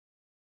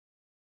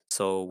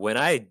So when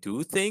I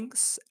do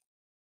things,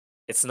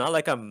 it's not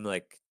like I'm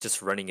like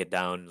just running it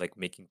down, like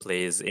making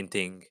plays,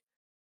 inting.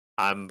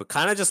 I'm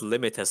kind of just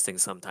limit testing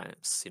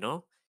sometimes, you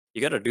know?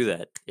 You gotta do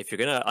that. If you're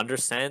gonna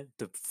understand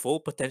the full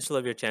potential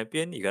of your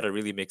champion, you gotta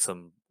really make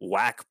some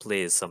whack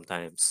plays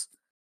sometimes.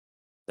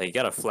 Like you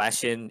gotta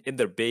flash in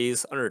their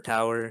base, under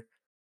tower,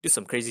 do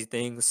some crazy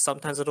things.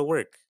 Sometimes it'll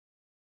work.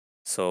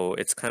 So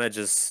it's kind of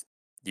just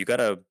you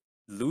gotta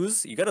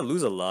lose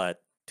a lot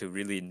to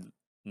really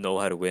know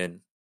how to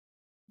win.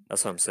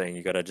 That's what I'm saying.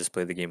 You gotta just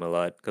play the game a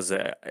lot because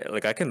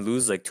like I can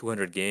lose like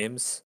 200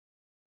 games,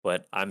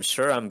 but I'm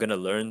sure I'm gonna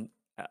learn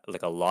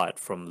like a lot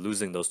from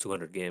losing those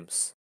 200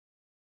 games.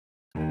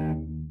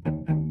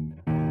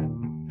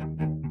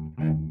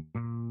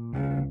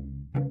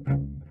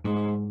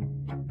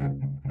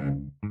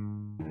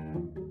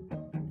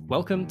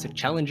 Welcome to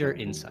Challenger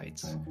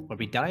Insights, where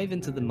we dive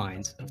into the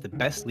minds of the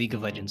best League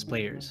of Legends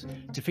players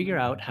to figure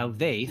out how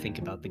they think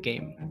about the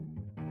game.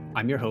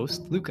 I'm your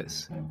host,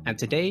 Lucas, and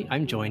today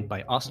I'm joined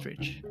by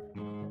Ostrich.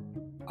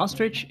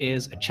 Ostrich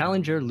is a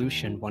Challenger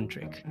Lucian one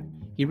trick.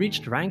 He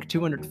reached rank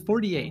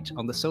 248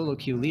 on the solo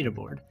queue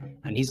leaderboard,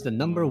 and he's the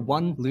number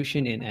one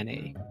Lucian in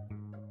NA.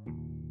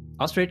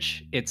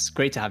 Ostrich, it's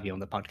great to have you on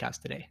the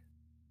podcast today.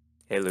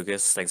 Hey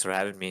Lucas, thanks for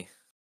having me.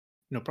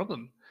 No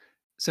problem.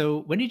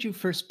 So, when did you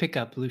first pick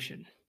up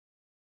Lucian?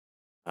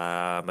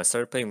 I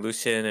started playing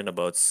Lucian in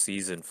about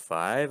season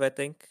 5, I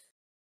think.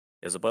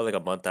 It was about like a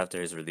month after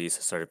his release.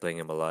 I started playing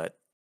him a lot.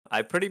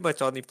 I pretty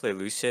much only play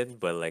Lucian,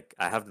 but like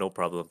I have no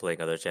problem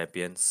playing other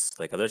champions.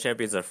 Like other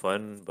champions are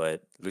fun,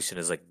 but Lucian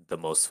is like the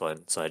most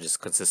fun, so I just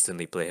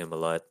consistently play him a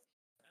lot.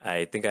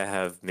 I think I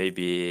have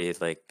maybe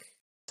like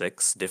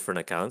 6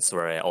 different accounts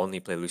where I only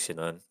play Lucian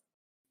on.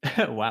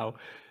 Wow.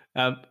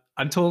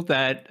 I'm told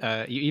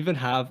that you even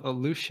have a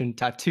Lucian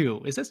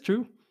tattoo. Is that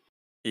true?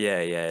 Yeah,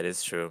 it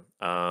is true.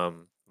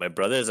 My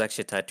brother is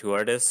actually a tattoo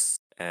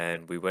artist,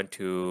 and we went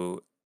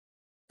to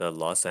the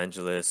Los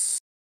Angeles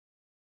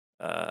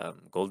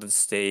Golden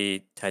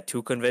State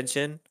Tattoo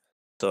Convention.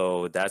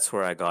 So that's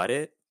where I got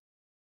it.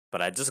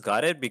 But I just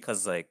got it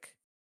because like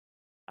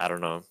I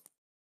don't know.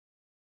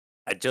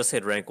 I just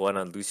hit rank 1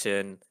 on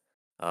Lucian.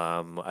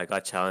 I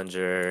got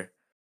Challenger.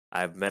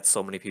 I've met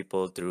so many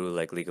people through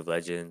like League of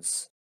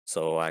Legends.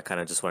 So I kind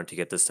of just wanted to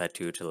get this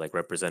tattoo to like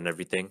represent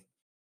everything.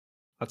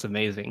 That's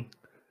amazing.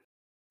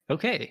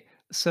 Okay,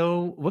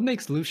 so what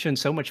makes Lucian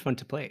so much fun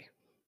to play?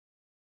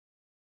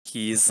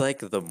 He's like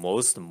the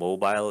most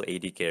mobile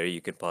AD carry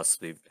you could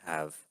possibly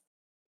have.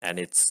 And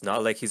it's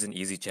not like he's an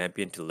easy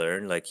champion to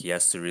learn. Like he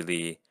has to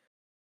really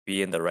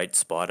be in the right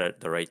spot at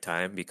the right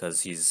time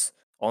because he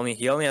only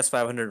has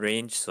 500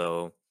 range,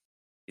 so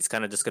he's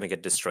kind of just gonna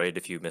get destroyed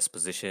if you miss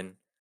position.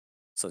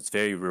 So it's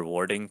very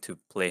rewarding to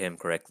play him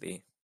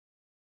correctly.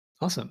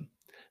 Awesome.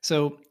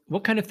 So,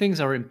 what kind of things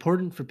are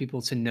important for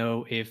people to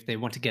know if they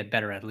want to get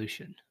better at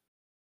Lucian?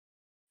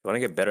 You want to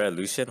get better at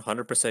Lucian,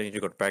 100% you need to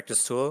go to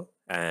practice tool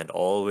and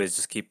always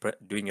just keep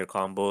doing your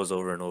combos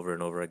over and over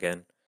and over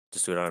again.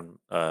 Just do it on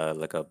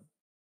like a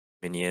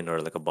minion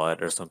or like a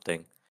bot or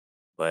something.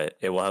 But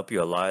it will help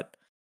you a lot.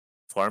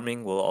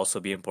 Farming will also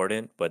be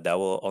important, but that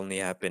will only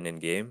happen in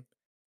game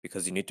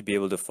because you need to be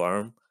able to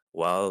farm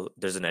while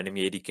there's an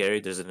enemy AD carry,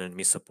 there's an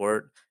enemy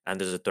support,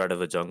 and there's a threat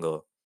of a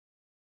jungle.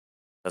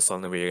 That's the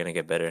only way you're gonna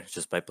get better,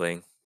 just by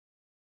playing.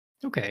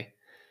 Okay.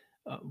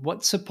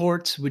 What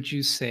supports would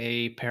you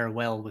say pair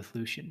well with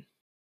Lucian?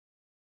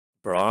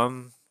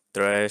 Braum,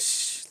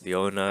 Thresh,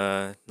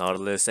 Leona,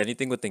 Nautilus,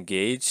 anything with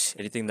engage,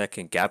 anything that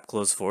can gap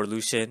close for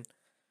Lucian,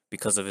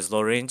 because of his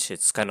low range,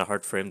 it's kind of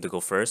hard for him to go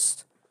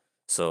first.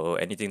 So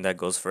anything that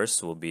goes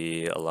first will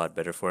be a lot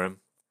better for him.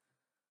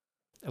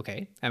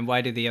 Okay. And why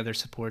do the other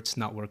supports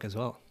not work as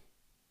well?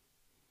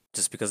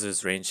 Just because of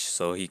his range,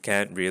 so he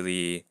can't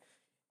really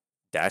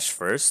dash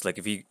first. Like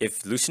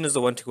if Lucian is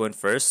the one to go in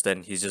first,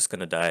 then he's just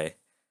gonna die.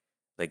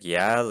 Like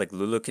yeah, like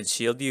Lulu can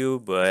shield you,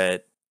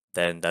 but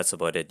then that's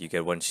about it. You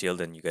get one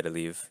shield and you gotta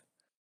leave.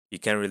 You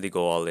can't really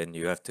go all in.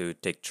 You have to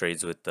take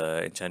trades with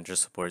the enchanter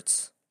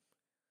supports.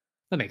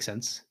 That makes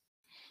sense.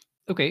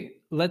 Okay,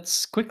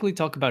 let's quickly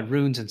talk about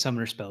runes and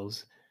summoner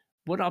spells.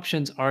 What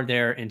options are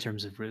there in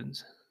terms of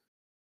runes?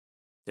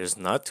 There's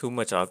not too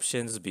much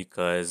options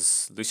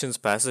because Lucian's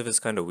passive is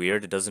kind of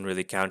weird. It doesn't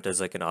really count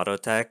as like an auto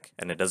attack,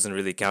 and it doesn't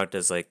really count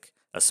as like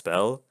a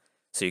spell.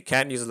 So you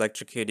can't use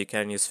electrocute. You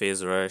can't use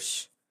phase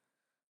rush.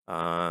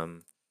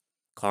 Um,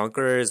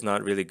 Conqueror is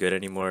not really good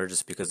anymore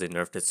just because they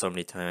nerfed it so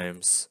many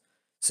times.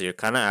 So you're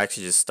kind of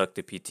actually just stuck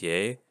to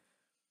PTA.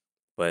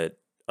 But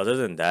other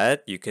than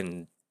that, you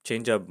can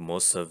change up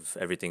most of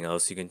everything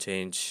else. You can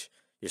change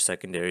your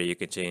secondary, you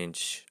can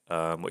change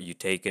what you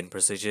take in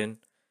precision.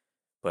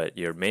 But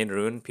your main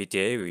rune,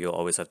 PTA, you'll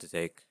always have to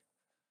take.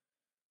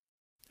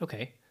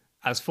 Okay.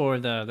 As for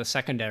the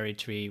secondary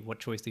tree, what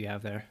choice do you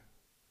have there?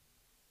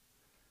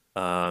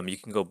 You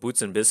can go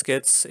Boots and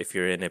Biscuits if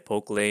you're in a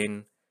poke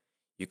lane.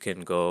 You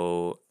can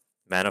go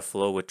Mana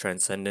Flow with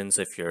Transcendence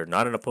if you're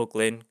not in a poke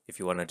lane, if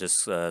you want to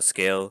just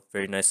scale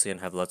very nicely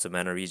and have lots of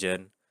mana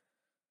regen.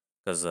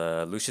 because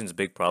Lucian's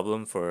big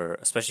problem for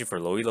especially for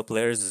low elo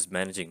players is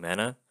managing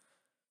mana.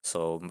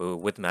 So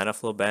with mana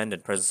flow band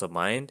and presence of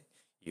mind,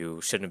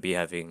 you shouldn't be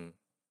having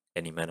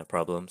any mana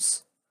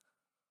problems.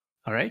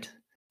 All right.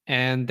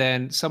 And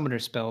then summoner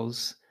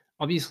spells.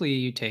 Obviously,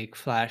 you take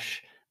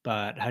flash,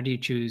 but how do you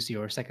choose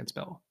your second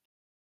spell?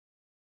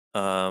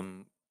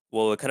 Um,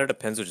 well, it kind of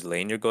depends which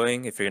lane you're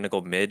going. If you're gonna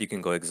go mid, you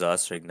can go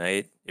exhaust or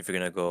ignite. If you're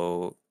gonna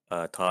go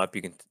top,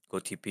 you can go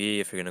TP.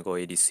 If you're gonna go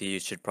ADC, you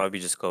should probably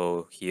just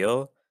go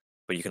heal.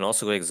 But you can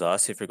also go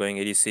exhaust if you're going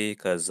ADC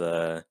because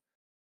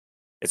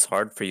it's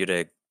hard for you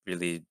to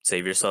really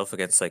save yourself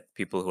against like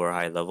people who are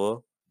high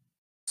level.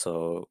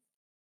 So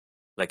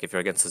like if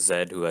you're against a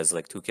Zed who has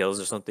like 2 kills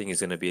or something,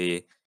 he's gonna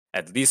be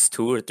at least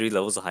 2 or 3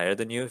 levels higher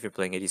than you if you're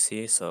playing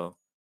ADC. So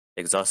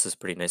exhaust is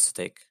pretty nice to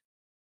take.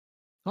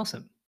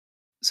 Awesome.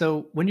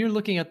 So, when you're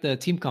looking at the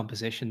team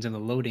compositions in the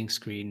loading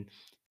screen,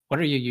 what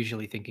are you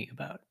usually thinking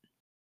about?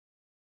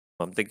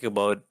 I'm thinking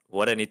about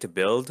what I need to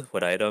build,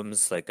 what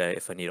items, like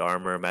if I need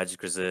armor,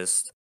 magic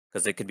resist,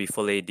 because they could be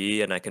full AD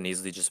and I can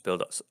easily just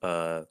build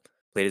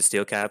plated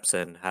steel caps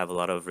and have a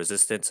lot of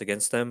resistance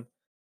against them.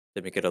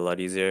 They make it a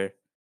lot easier.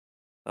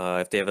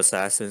 If they have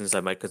assassins, I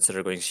might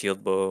consider going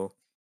shield bow.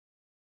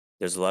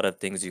 There's a lot of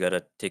things you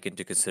gotta take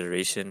into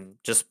consideration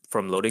just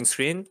from loading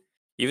screen.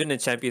 Even in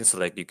champion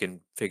select, you can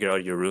figure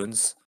out your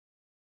runes.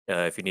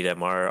 If you need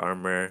MR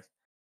armor,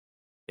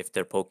 if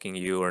they're poking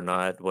you or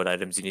not, what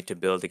items you need to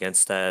build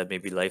against that,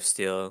 maybe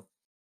lifesteal.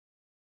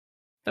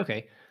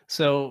 Okay.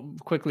 So,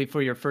 quickly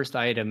for your first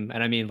item,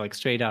 and I mean like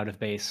straight out of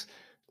base,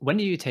 when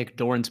do you take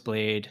Dorn's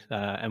Blade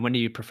and when do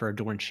you prefer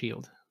Dorn's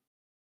Shield?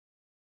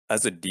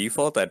 As a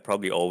default, I'd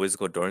probably always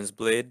go Dorn's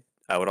Blade.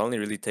 I would only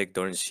really take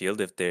Dorn's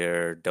Shield if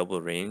they're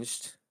double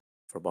ranged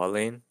for bot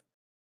lane,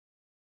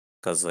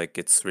 because like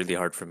it's really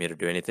hard for me to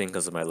do anything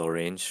because of my low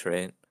range,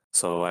 right?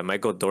 So I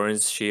might go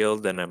Dorn's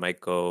Shield, and I might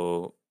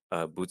go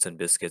Boots and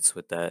Biscuits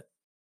with that,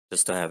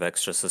 just to have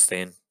extra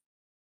sustain.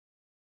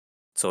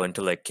 So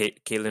into like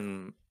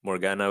Kaylin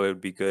Morgana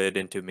would be good.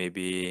 Into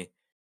maybe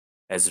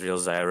Ezreal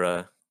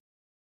Zyra,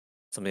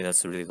 something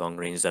that's really long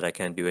range that I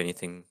can't do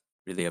anything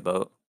really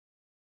about.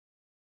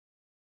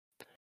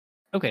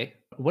 Okay.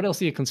 What else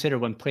do you consider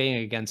when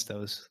playing against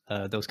those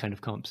kind of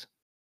comps?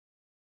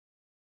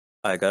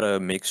 I gotta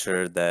make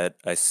sure that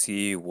I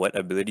see what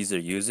abilities they're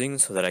using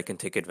so that I can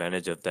take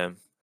advantage of them.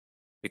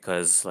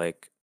 Because,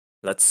 like,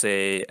 let's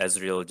say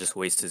Ezreal just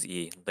wastes his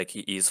E, like he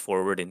E's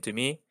forward into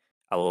me.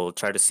 I will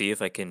try to see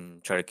if I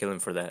can try to kill him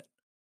for that.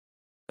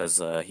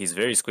 Because he's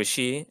very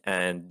squishy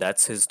and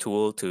that's his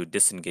tool to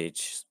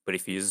disengage. But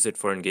if he uses it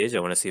for engage, I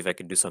want to see if I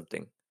can do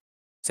something.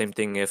 Same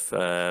thing if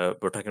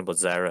we're talking about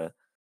Zara.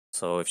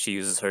 So if she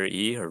uses her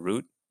E, her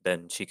root,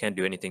 then she can't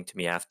do anything to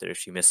me after if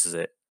she misses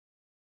it.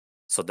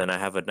 So then I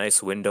have a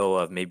nice window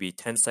of maybe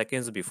 10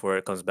 seconds before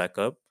it comes back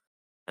up.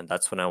 And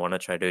that's when I want to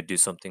try to do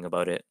something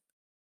about it.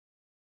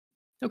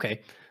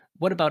 Okay.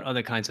 What about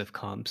other kinds of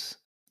comps?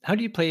 How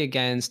do you play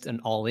against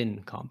an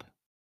all-in comp?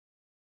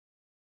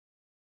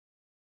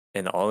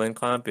 In all in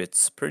comp,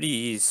 it's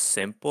pretty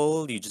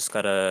simple. You just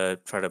gotta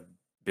try to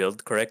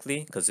build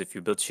correctly. Because if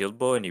you build shield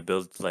bow and you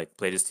build like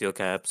plated steel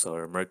caps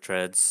or merc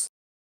treads,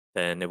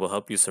 then it will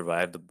help you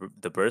survive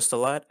the burst a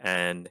lot.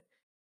 And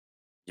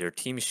your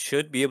team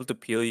should be able to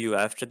peel you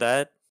after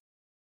that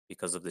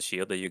because of the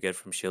shield that you get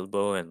from shield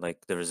bow and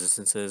like the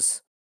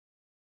resistances.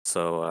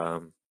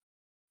 So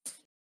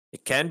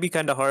it can be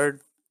kind of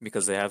hard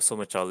because they have so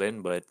much all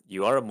in, but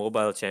you are a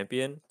mobile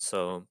champion,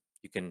 so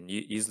you can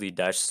easily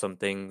dash some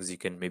things. You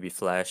can maybe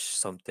flash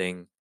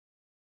something,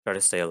 try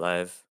to stay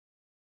alive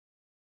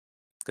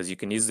because you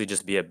can easily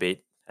just be a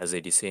bait as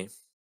ADC.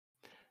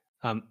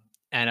 Um,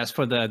 and as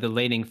for the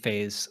laning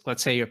phase,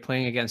 let's say you're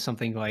playing against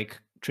something like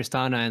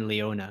Tristana and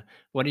Leona.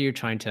 What are you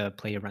trying to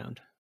play around?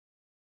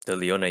 The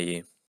Leona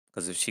E,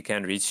 because if she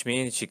can't reach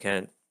me, she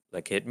can't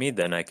like hit me,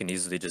 then I can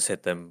easily just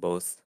hit them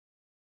both.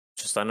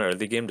 Tristana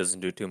early game doesn't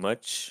do too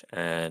much,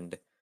 and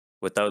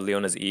without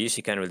Leona's E,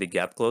 she can't really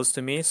gap close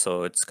to me,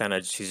 so it's kind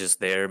of she's just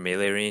there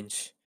melee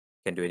range,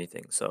 can't do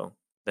anything. So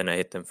then I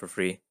hit them for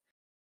free.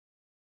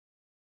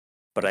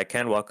 But I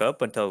can walk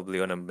up until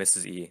Leona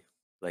misses E.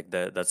 Like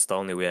that's the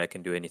only way I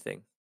can do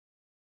anything.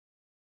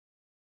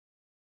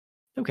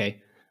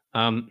 Okay.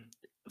 Um,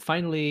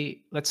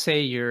 Finally, let's say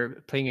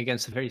you're playing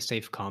against a very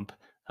safe comp,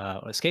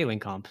 or a scaling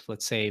comp.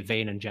 Let's say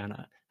Vayne and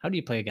Janna. How do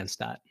you play against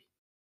that?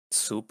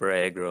 Super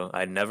aggro.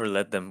 I never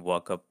let them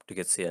walk up to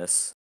get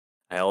CS.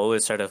 I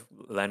always try to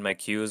land my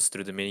Qs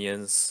through the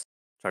minions,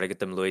 try to get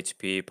them low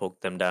HP, poke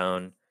them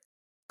down,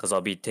 because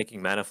I'll be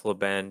taking mana flow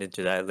band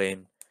into that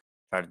lane.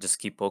 Try to just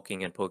keep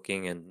poking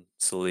and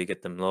slowly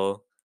get them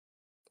low.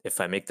 If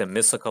I make them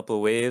miss a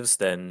couple waves,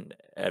 then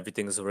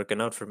everything's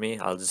working out for me.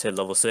 I'll just hit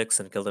level 6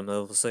 and kill them at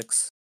level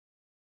 6.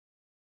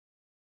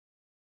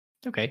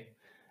 Okay.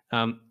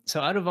 So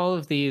out of all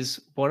of these,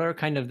 what are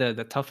kind of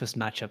the toughest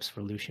matchups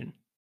for Lucian?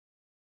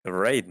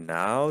 Right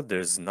now,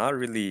 there's not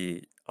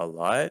really a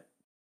lot.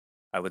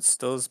 I would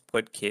still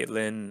put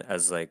Caitlyn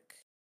as like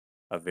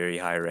a very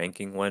high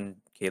ranking one,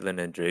 Caitlyn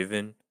and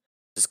Draven,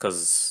 just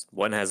because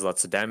one has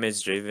lots of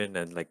damage, Draven,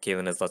 and like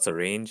Caitlyn has lots of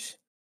range.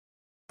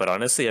 But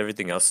honestly,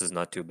 everything else is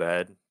not too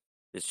bad.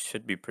 It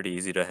should be pretty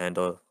easy to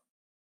handle.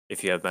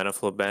 If you have mana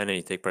flow ban and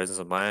you take presence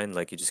of mind,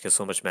 like you just get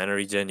so much mana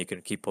regen, you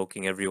can keep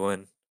poking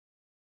everyone.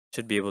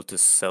 Should be able to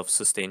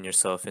self-sustain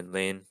yourself in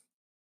lane.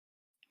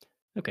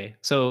 Okay,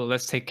 so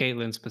let's take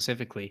Caitlyn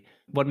specifically.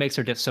 What makes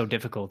her so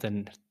difficult,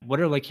 and what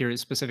are like your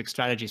specific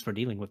strategies for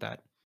dealing with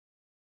that?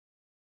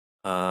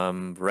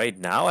 Right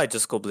now I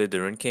just go Blade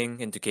the Rune King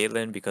into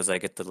Caitlyn because I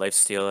get the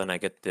lifesteal and I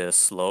get the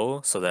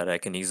slow so that I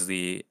can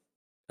easily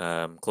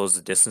close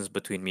the distance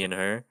between me and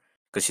her.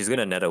 Because she's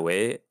gonna net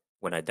away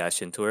when I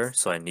dash into her,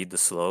 so I need the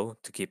slow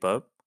to keep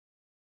up.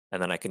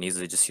 And then I can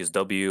easily just use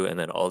W and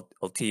then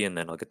ulti and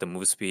then I'll get the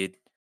move speed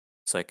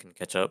so I can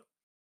catch up.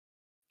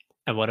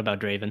 And what about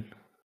Draven?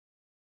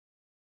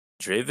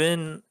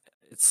 Draven,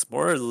 it's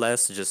more or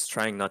less just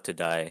trying not to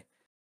die.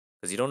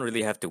 Because you don't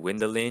really have to win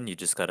the lane, you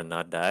just gotta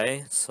not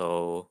die.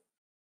 So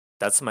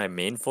that's my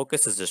main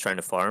focus is just trying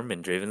to farm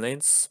in Draven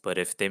lanes. But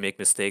if they make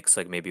mistakes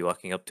like maybe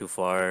walking up too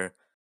far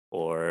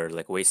or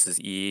like waste his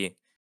E,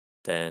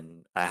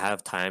 then I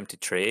have time to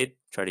trade,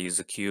 try to use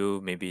a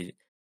Q, maybe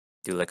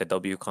do like a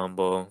W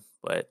combo.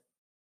 But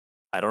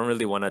I don't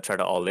really want to try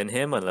to all in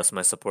him unless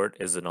my support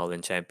is an all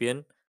in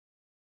champion.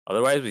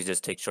 Otherwise, we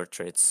just take short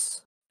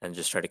trades and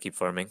just try to keep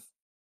farming.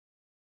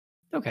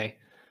 Okay,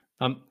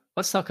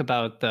 let's talk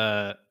about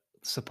the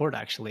support.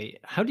 Actually,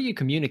 how do you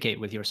communicate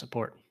with your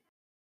support?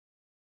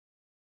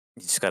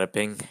 You just gotta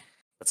ping.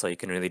 That's all you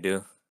can really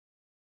do.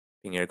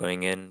 Ping you're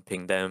going in,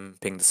 ping them,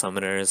 ping the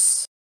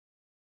summoners.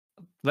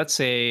 Let's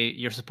say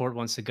your support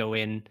wants to go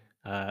in,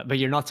 but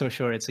you're not so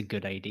sure it's a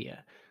good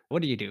idea.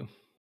 What do you do?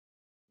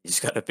 You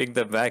just gotta ping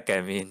them back.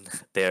 I mean,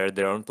 they're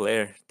their own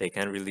player. They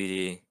can't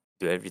really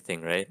do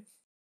everything, right?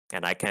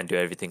 And I can't do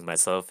everything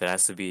myself. It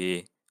has to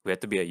be we have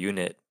to be a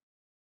unit.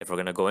 If we're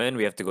gonna go in,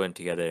 we have to go in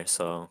together.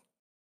 So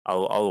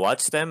I'll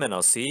watch them and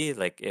I'll see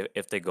like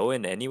if they go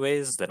in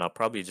anyways, then I'll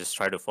probably just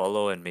try to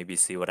follow and maybe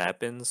see what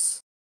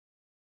happens.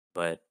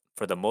 But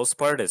for the most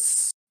part,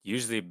 it's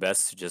usually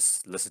best to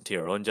just listen to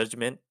your own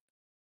judgment.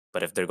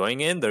 But if they're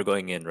going in, they're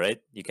going in, right?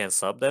 You can't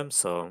stop them.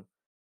 So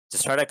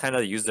just try to kind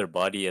of use their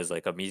body as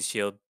like a meat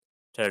shield.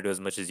 Try to do as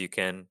much as you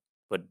can,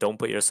 but don't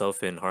put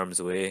yourself in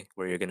harm's way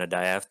where you're gonna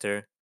die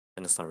after,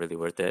 and it's not really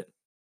worth it.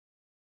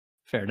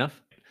 Fair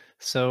enough.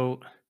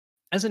 So,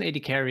 as an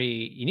AD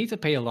carry, you need to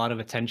pay a lot of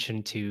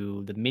attention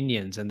to the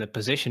minions and the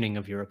positioning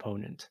of your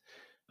opponent.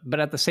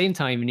 But at the same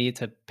time, you need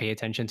to pay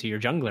attention to your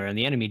jungler and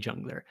the enemy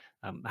jungler.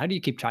 How do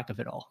you keep track of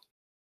it all?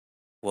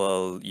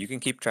 Well, you can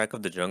keep track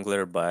of the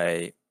jungler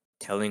by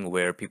telling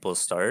where people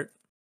start.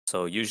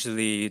 So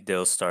usually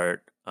they'll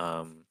start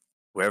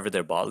wherever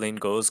their bot lane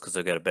goes because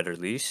they'll get a better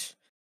leash.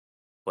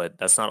 But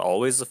that's not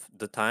always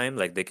the time.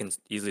 Like they can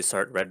easily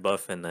start red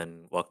buff and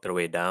then walk their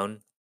way down.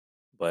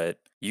 But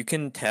you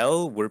can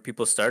tell where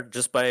people start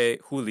just by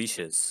who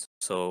leashes.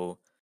 So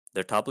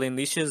their top lane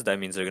leashes, that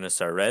means they're gonna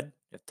start red.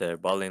 If their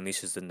bot lane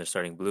leashes, then they're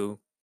starting blue.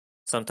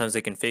 Sometimes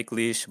they can fake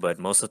leash, but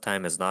most of the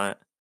time it's not.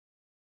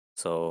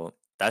 So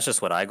that's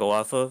just what I go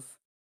off of.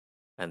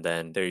 And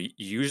then they're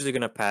usually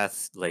gonna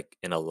path like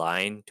in a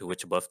line to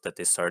which buff that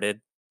they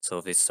started. So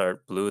if they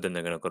start blue, then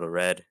they're gonna go to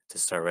red. If they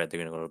start red, they're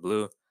gonna go to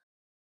blue.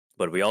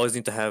 But we always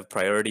need to have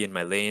priority in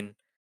my lane,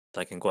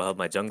 so I can go help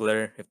my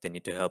jungler if they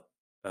need to help.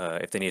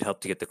 If they need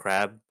help to get the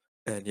crab.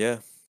 And yeah,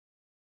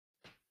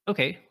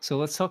 Okay, so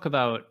let's talk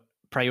about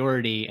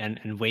priority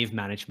and wave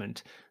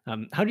management.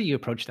 How do you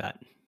approach that?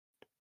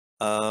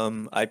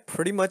 I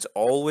pretty much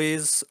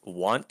always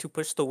want to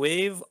push the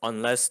wave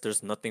unless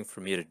there's nothing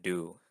for me to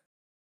do.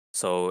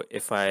 So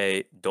if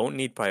I don't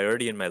need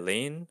priority in my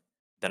lane,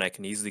 then I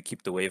can easily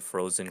keep the wave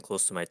frozen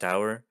close to my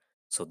tower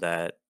so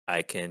that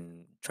I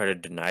can try to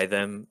deny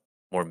them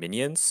more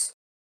minions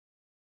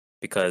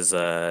because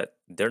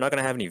they're not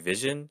gonna have any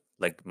vision.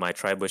 Like my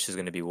tribush is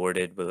gonna be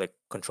warded with like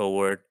control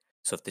ward.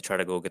 So if they try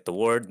to go get the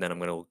ward, then I'm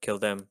gonna go kill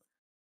them.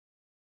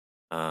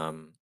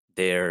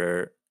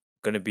 They're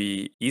gonna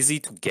be easy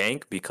to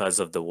gank because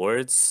of the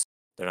wards.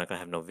 They're not gonna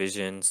have no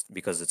visions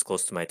because it's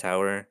close to my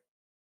tower.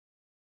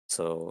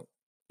 So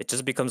it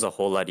just becomes a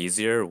whole lot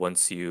easier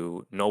once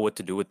you know what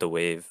to do with the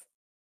wave.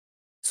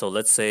 So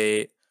let's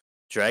say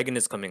dragon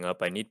is coming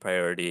up, I need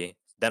priority,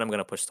 then I'm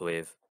gonna push the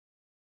wave.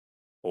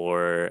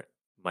 Or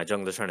my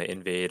jungler's trying to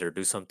invade or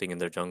do something in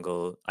their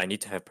jungle, I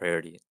need to have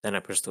priority, then I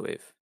push the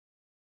wave.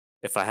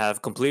 If I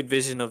have complete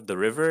vision of the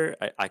river,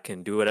 I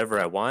can do whatever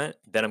I want,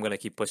 then I'm gonna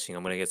keep pushing.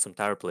 I'm gonna get some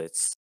tower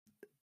plates.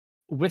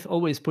 With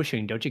always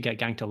pushing, don't you get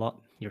ganked a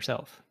lot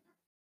yourself?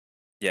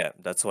 Yeah,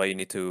 that's why you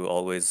need to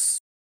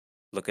always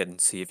look at and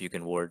see if you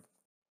can ward.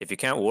 If you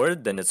can't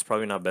ward, then it's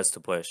probably not best to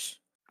push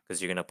because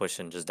you're gonna push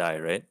and just die,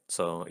 right?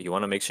 So you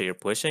want to make sure you're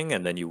pushing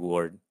and then you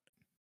ward.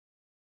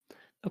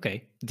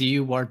 Okay. Do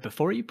you ward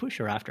before you push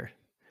or after?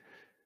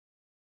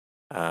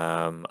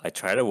 I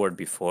try to ward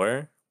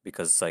before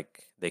because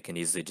like they can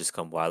easily just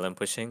come while I'm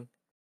pushing.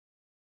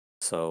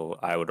 So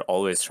I would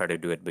always try to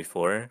do it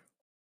before,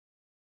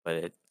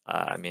 but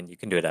I mean you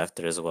can do it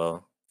after as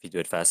well if you do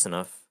it fast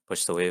enough.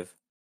 Push the wave.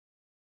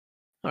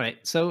 All right.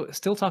 So,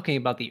 still talking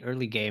about the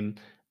early game,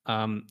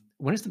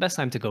 when is the best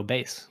time to go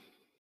base?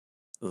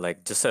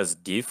 Like just as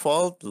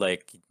default,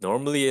 like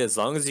normally as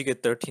long as you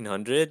get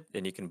 1300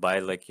 and you can buy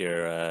like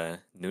your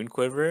noon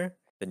quiver,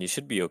 then you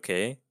should be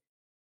okay.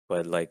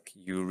 But like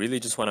you really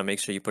just want to make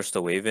sure you push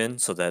the wave in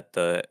so that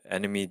the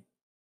enemy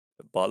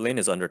bot lane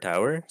is under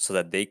tower so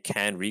that they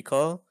can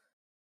recall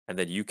and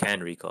that you can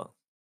recall.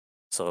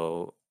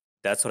 So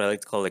that's what I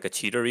like to call like a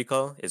cheater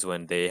recall is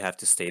when they have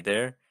to stay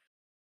there,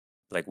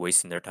 like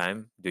wasting their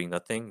time doing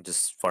nothing,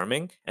 just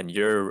farming, and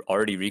you're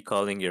already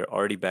recalling, you're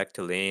already back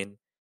to lane,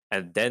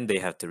 and then they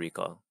have to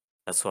recall.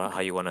 That's how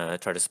you want to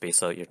try to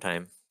space out your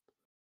time.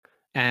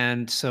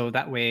 And so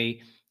that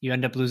way you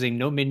end up losing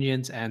no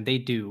minions, and they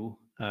do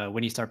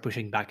when you start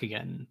pushing back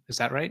again. Is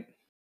that right?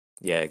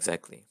 Yeah,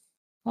 exactly.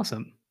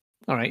 Awesome.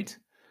 All right.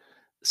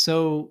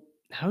 So,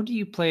 how do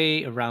you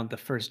play around the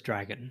first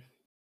dragon?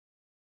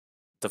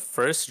 The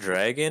first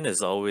dragon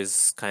is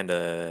always kind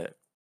of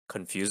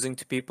confusing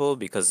to people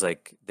because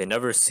like they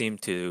never seem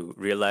to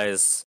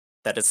realize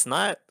that it's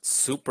not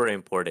super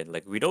important.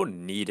 Like we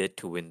don't need it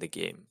to win the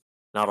game.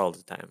 Not all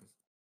the time.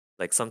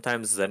 Like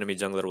sometimes the enemy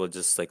jungler will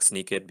just like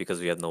sneak it because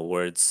we have no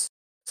wards.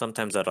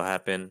 Sometimes that'll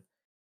happen,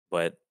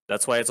 but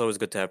that's why it's always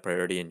good to have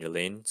priority in your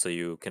lane so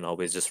you can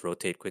always just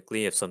rotate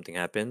quickly if something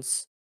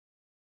happens.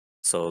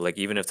 So like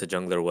even if the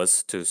jungler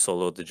was to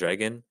solo the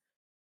dragon,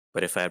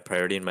 but if I had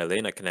priority in my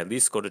lane, I can at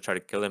least go to try to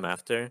kill him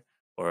after,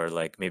 or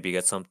like maybe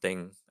get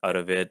something out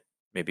of it.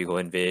 Maybe go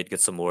invade, get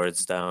some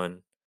wards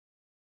down.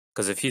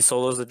 Because if he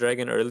solos the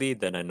dragon early,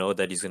 then I know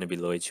that he's going to be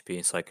low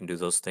HP, so I can do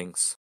those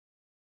things.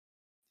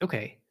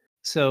 Okay.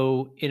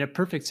 So, in a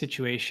perfect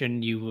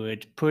situation, you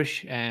would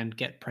push and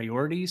get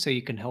priority so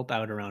you can help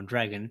out around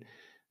dragon.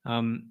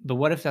 But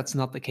what if that's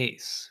not the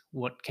case?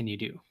 What can you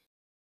do?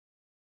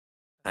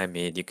 I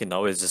mean, you can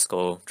always just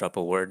go drop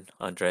a ward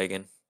on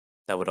dragon.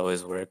 That would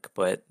always work,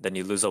 but then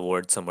you lose a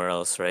ward somewhere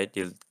else, right?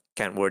 You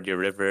can't ward your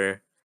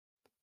river.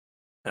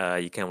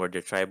 You can't ward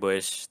your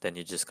tribush. Then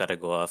you just gotta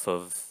go off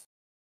of.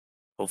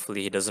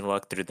 Hopefully, he doesn't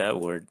walk through that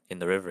ward in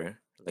the river,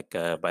 like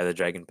by the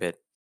dragon pit.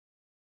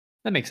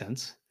 That makes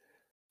sense.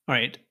 All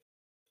right.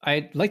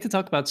 I'd like to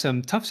talk about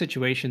some tough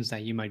situations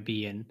that you might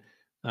be in.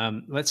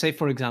 Let's say,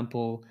 for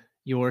example,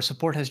 your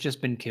support has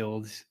just been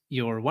killed,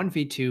 you're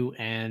 1v2,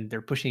 and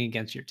they're pushing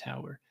against your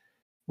tower.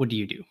 What do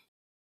you do?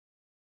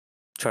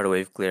 Try to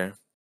wave clear.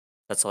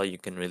 That's all you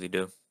can really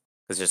do.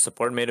 Because your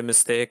support made a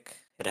mistake,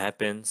 it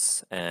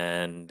happens,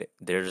 and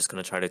they're just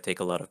gonna try to take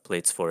a lot of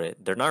plates for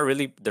it.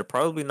 They're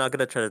probably not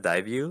gonna try to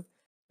dive you,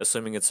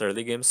 assuming it's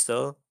early game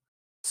still.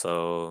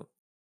 So,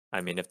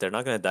 I mean, if they're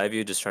not gonna dive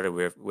you, just try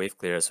to wave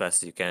clear as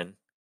fast as you can.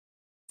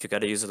 If you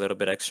gotta use a little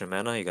bit extra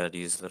mana, you gotta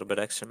use a little bit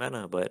extra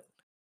mana, but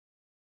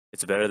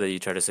it's better that you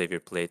try to save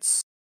your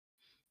plates.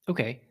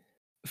 Okay.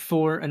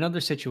 For another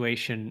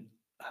situation,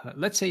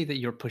 let's say that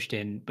you're pushed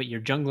in, but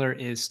your jungler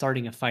is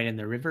starting a fight in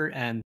the river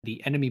and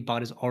the enemy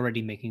bot is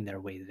already making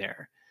their way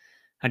there.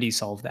 How do you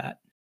solve that?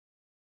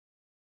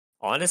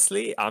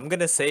 Honestly, I'm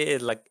gonna say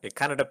it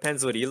kind of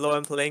depends what elo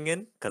I'm playing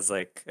in. Cause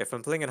like if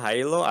I'm playing in high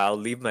elo, I'll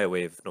leave my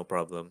wave, no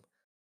problem.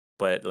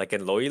 But like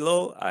in low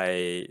elo,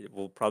 I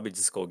will probably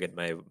just go get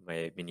my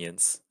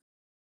minions.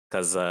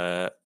 Cause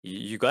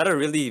you gotta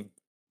really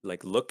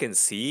like look and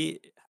see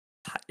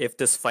if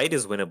this fight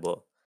is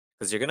winnable.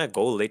 Cause you're gonna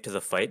go late to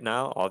the fight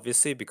now,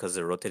 obviously, because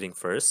they're rotating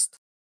first.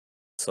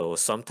 So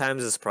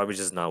sometimes it's probably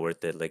just not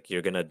worth it. Like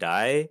you're gonna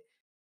die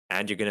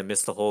and you're gonna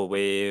miss the whole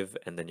wave,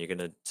 and then you're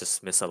gonna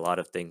just miss a lot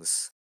of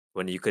things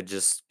when you could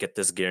just get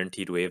this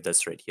guaranteed wave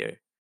that's right here.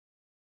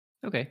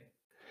 Okay.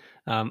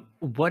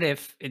 What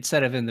if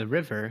instead of in the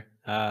river,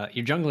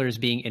 your jungler is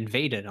being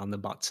invaded on the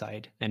bot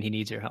side and he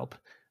needs your help?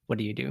 What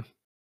do you do?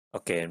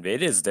 Okay,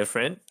 invaded is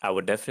different. I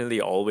would definitely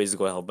always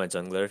go help my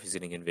jungler if he's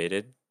getting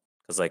invaded,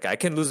 because like I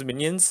can lose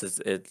minions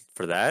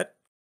for that,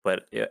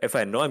 but if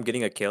I know I'm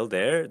getting a kill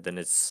there, then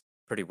it's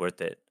pretty worth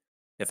it.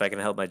 If I can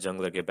help my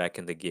jungler get back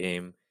in the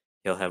game,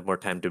 he'll have more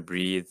time to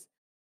breathe.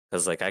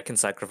 Because like I can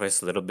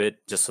sacrifice a little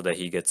bit just so that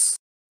he gets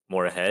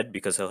more ahead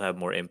because he'll have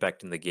more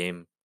impact in the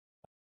game.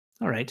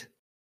 All right.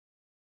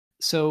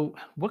 So,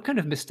 what kind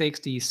of mistakes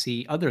do you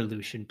see other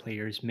Lucian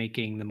players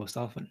making the most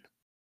often?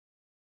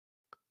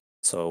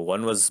 So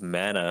one was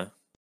mana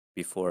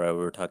before I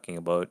were talking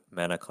about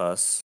mana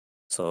costs.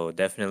 So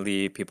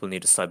definitely people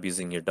need to stop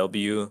using your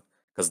W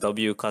because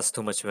W costs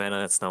too much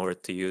mana, it's not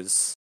worth to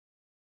use.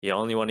 You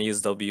only want to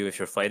use W if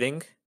you're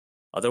fighting.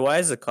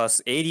 Otherwise it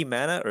costs 80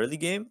 mana early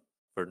game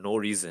for no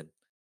reason.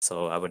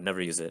 So I would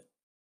never use it.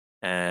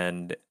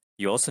 And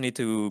you also need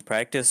to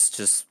practice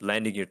just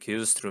landing your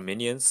Qs through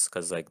minions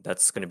because like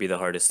that's going to be the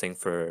hardest thing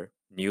for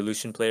new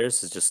Lucian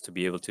players is just to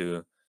be able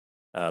to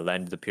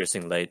land the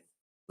piercing light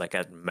like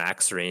at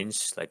max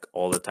range like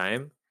all the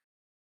time.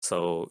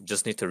 So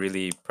just need to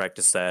really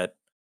practice that.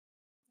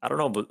 I don't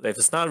know, but if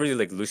it's not really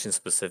like Lucian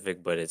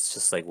specific, but it's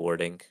just like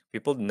warding.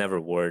 People never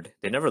ward.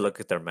 They never look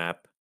at their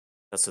map.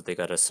 That's what they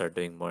gotta start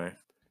doing more.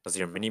 Because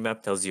your mini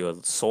map tells you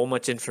so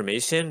much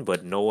information,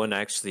 but no one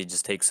actually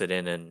just takes it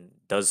in and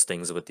does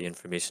things with the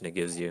information it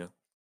gives you.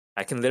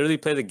 I can literally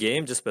play the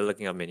game just by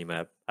looking at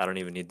minimap. I don't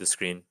even need the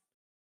screen.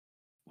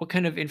 What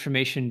kind of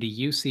information do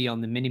you see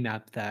on the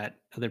minimap that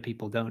other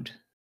people don't?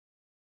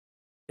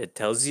 It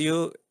tells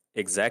you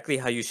exactly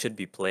how you should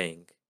be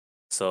playing.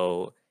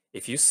 So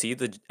if you see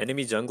the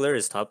enemy jungler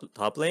is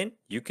top lane,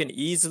 you can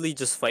easily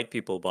just fight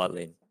people bot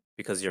lane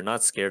because you're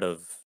not scared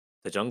of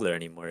the jungler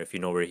anymore if you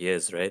know where he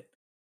is, right?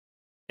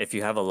 If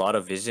you have a lot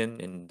of vision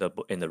in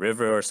the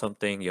river or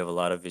something, you have a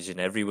lot of vision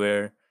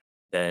everywhere,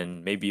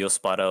 then maybe you'll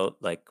spot out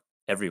like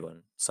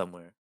everyone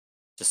somewhere.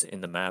 Just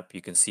in the map,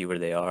 you can see where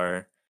they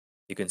are.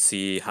 You can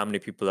see how many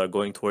people are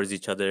going towards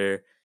each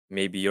other.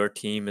 Maybe your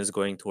team is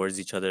going towards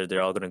each other.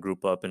 They're all going to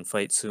group up and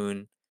fight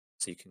soon.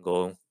 So you can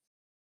go.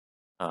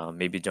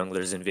 Maybe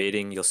junglers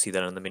invading. You'll see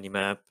that on the mini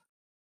map.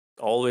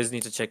 Always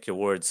need to check your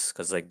wards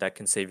because like that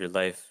can save your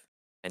life.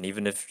 And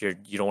even if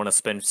you don't want to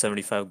spend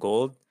 75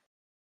 gold,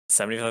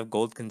 75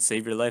 gold can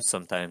save your life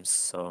sometimes,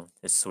 so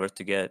it's worth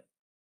to get.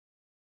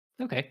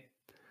 Okay.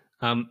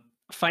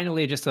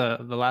 Finally, just the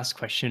last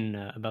question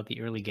about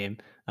the early game.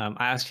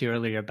 I asked you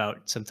earlier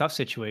about some tough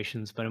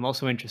situations, but I'm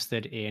also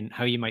interested in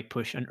how you might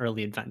push an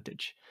early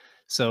advantage.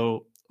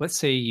 So let's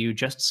say you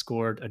just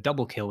scored a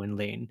double kill in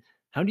lane.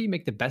 How do you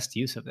make the best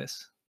use of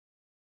this?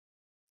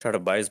 Try to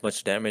buy as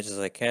much damage as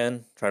I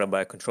can. Try to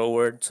buy a control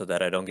word so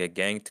that I don't get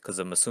ganked, because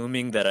I'm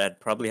assuming that I'd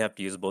probably have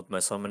to use both my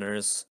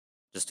summoners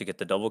just to get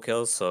the double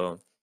kills. So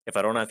if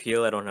I don't have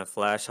heal, I don't have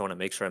flash, I want to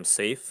make sure I'm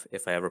safe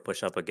if I ever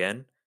push up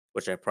again,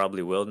 which I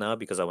probably will now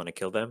because I want to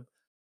kill them.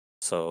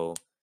 So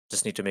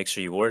just need to make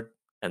sure you ward.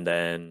 And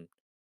then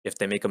if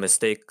they make a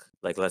mistake,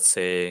 like let's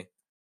say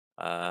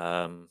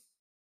um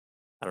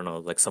I don't know,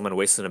 like someone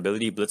wastes an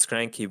ability,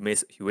 Blitzcrank, he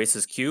wastes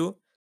his Q.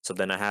 So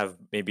then I have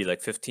maybe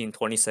like 15,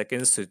 20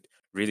 seconds to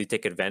really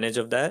take advantage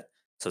of that.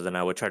 So then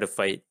I would try to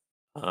fight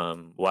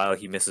while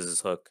he misses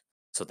his hook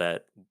so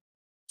that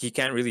he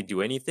can't really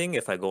do anything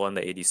if I go on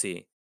the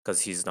ADC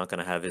because he's not going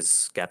to have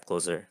his gap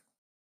closer.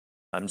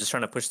 I'm just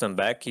trying to push them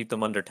back, keep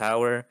them under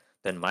tower.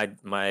 Then my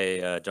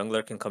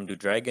jungler can come do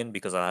dragon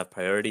because I have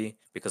priority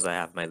because I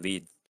have my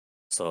lead.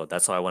 So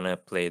that's how I want to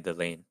play the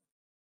lane.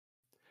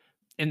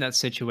 In that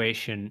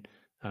situation,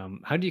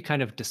 how do you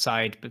kind of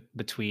decide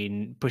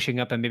between pushing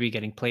up and maybe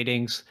getting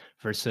platings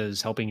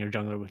versus helping your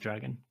jungler with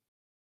dragon?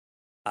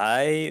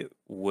 I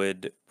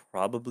would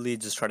probably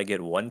just try to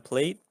get one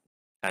plate,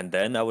 and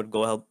then I would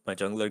go help my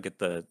jungler get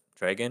the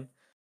dragon.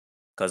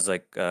 Cause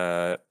like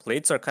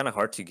plates are kind of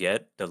hard to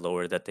get the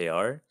lower that they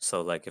are.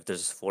 So like if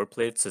there's 4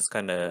 plates, it's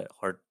kind of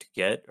hard to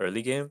get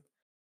early game.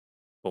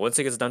 But once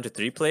it gets down to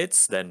 3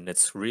 plates, then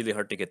it's really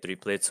hard to get 3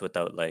 plates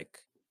without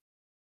like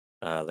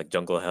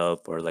jungle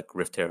help or like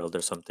Rift Herald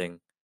or something.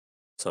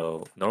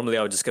 So normally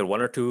I would just get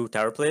 1 or 2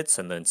 tower plates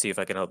and then see if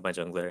I can help my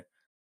jungler.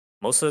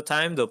 Most of the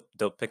time,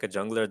 they'll pick a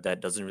jungler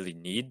that doesn't really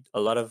need a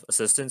lot of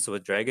assistance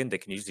with dragon. They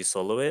can usually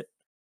solo it,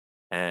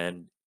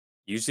 and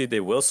usually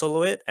they will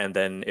solo it. And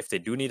then if they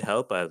do need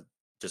help, I'll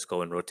just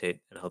go and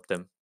rotate and help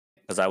them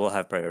because I will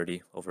have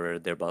priority over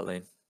their bot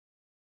lane.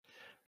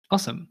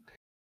 Awesome.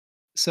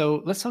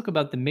 So let's talk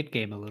about the mid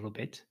game a little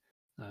bit.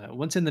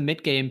 Once in the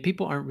mid game,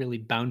 people aren't really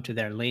bound to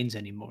their lanes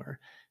anymore.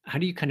 How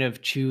do you kind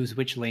of choose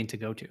which lane to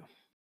go to?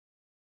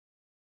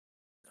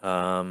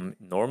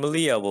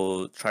 Normally I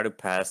will try to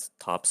pass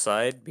top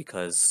side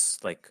because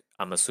like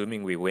I'm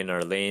assuming we win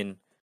our lane.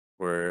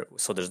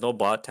 So there's no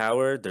bot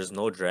tower, there's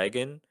no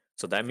dragon.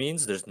 So that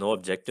means there's no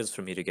objectives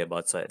for me to get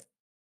bot side.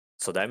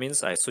 So that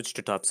means I switch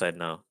to top side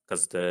now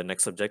because the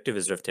next objective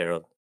is Rift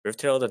Herald.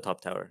 Rift Herald and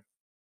top tower.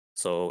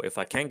 So if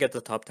I can't get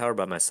the top tower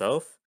by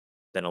myself,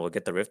 then I will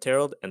get the Rift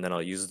Herald and then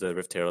I'll use the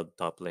Rift Herald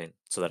top lane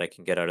so that I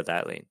can get out of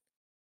that lane.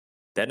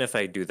 Then if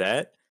I do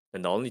that,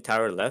 then the only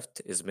tower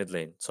left is mid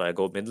lane. So I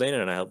go mid lane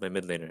and I help my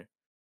mid laner.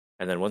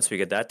 And then once we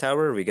get that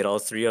tower, we get all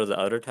 3 of the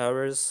outer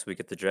towers. We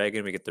get the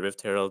dragon, we get the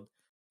Rift Herald.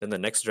 Then the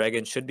next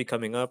dragon should be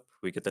coming up.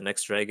 We get the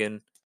next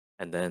dragon,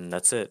 and then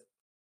that's it.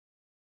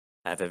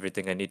 I have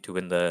everything I need to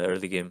win the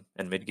early game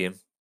and mid game.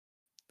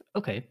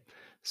 Okay.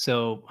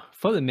 So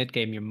for the mid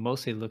game, you're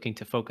mostly looking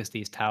to focus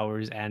these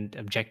towers and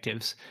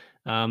objectives.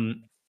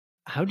 Um,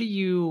 how do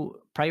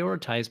you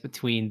prioritize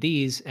between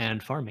these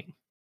and farming?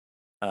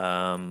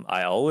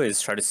 I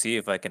always try to see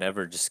if I can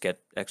ever just get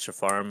extra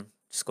farm.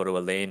 Just go to a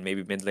lane.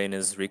 Maybe mid lane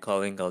is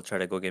recalling. I'll try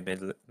to go get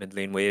mid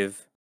lane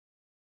wave.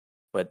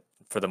 But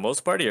for the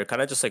most part, you're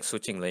kind of just like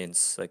switching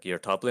lanes. Like your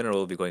top laner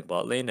will be going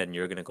bot lane, and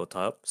you're gonna go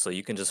top. So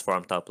you can just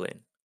farm top lane.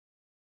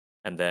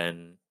 And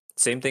then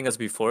same thing as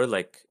before.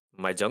 Like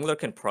my jungler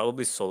can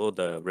probably solo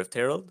the Rift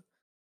Herald.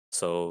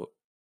 So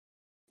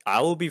I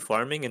will be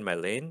farming in my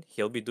lane.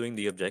 He'll be doing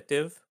the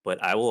objective,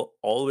 but I will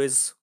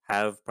always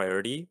have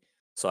priority.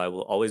 So I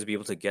will always be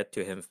able to get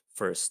to him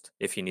first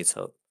if he needs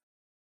help.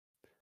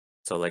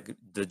 So like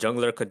the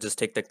jungler could just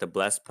take like the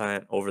blast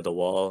plant over the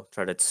wall,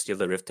 try to steal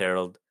the Rift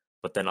Herald,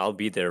 but then I'll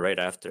be there right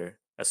after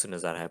as soon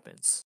as that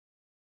happens.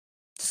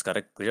 Just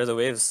gotta clear the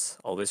waves.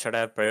 Always try to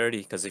have priority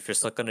because if you're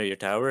stuck under your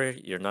tower,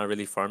 you're not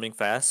really farming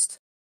fast.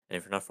 And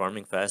if you're not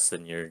farming fast,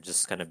 then you're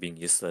just kind of being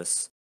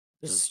useless.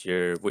 Just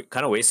you're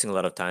kind of wasting a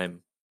lot of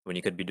time when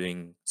you could be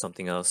doing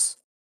something else.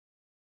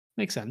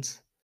 Makes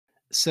sense.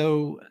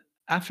 So,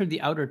 after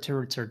the outer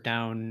turrets are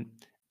down,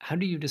 how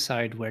do you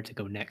decide where to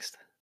go next?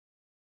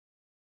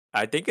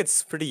 I think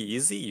it's pretty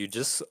easy. You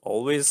just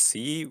always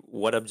see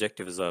what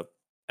objective is up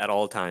at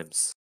all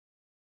times.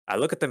 I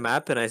look at the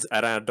map and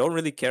I don't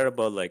really care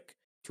about like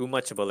too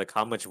much about like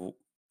how much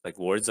like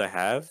words I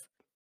have,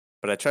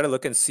 but I try to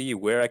look and see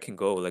where I can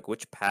go, like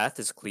which path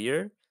is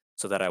clear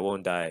so that I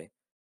won't die.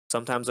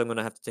 Sometimes I'm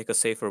gonna have to take a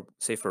safer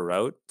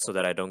route so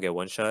that I don't get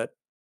one shot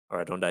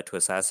or I don't die to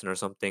assassin or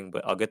something.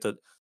 But I'll get to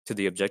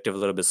the objective a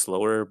little bit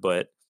slower.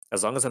 But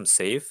as long as I'm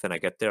safe and I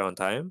get there on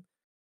time,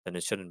 then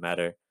it shouldn't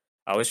matter.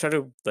 I always try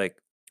to like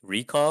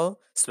recall,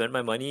 spend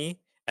my money,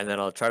 and then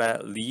I'll try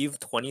to leave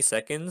 20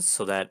 seconds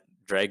so that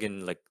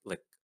dragon like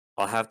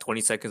I'll have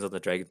 20 seconds on the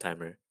dragon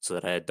timer so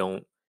that I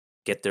don't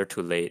get there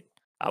too late.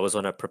 I always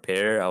want to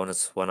prepare. I want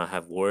to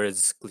have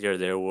wards, clear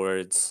their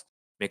wards,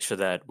 make sure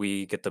that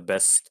we get the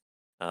best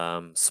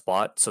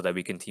spot so that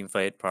we can team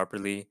fight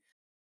properly.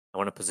 I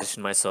want to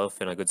position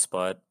myself in a good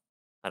spot.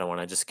 I don't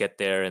want to just get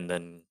there and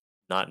then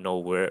not know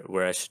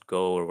where I should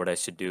go or what I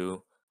should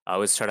do. I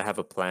always try to have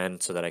a plan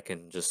so that I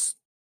can just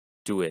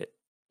do it.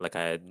 Like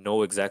I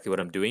know exactly what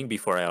I'm doing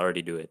before I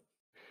already do it.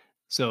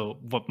 So,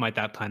 what might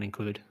that plan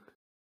include?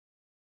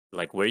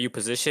 Like where you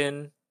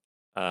position,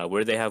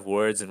 where they have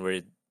words and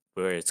where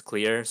it's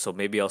clear. So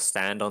maybe I'll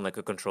stand on like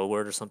a control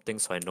word or something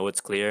so I know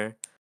it's clear.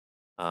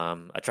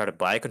 I try to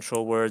buy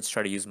control words,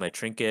 try to use my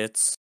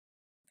trinkets,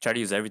 try to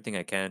use everything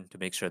I can to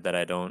make sure that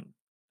I don't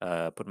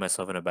put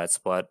myself in a bad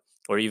spot,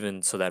 or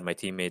even so that my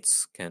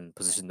teammates can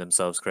position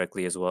themselves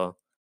correctly as well.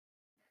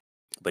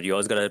 But you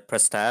always gotta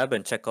press tab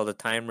and check all the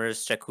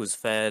timers, check who's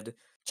fed,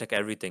 check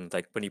everything.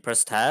 Like when you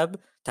press tab,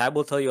 tab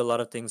will tell you a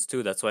lot of things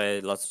too. That's why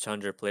lots of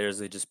challenger players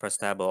they just press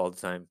tab all the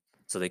time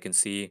so they can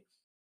see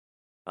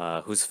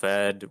who's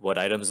fed, what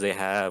items they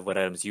have, what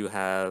items you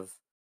have,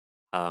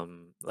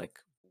 like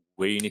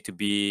where you need to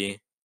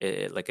be.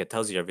 Like it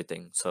tells you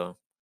everything. So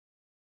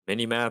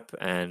minimap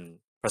and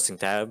pressing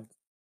tab,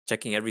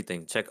 checking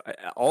everything. Check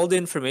all the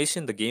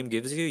information the game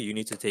gives you. You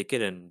need to take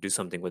it and do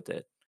something with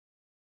it.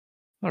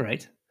 All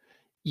right.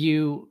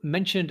 You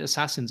mentioned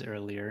assassins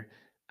earlier.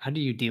 How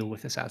do you deal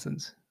with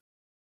assassins?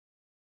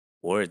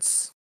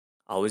 Words.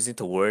 Always need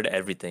to word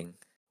everything.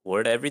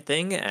 Word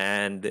everything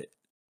and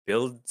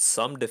build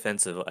some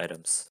defensive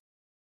items.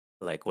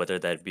 Like whether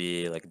that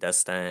be like Death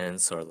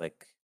Stance or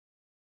like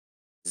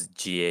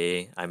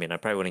GA. I mean, I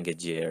probably wouldn't get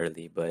GA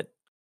early, but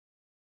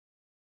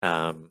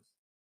um,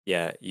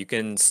 yeah, you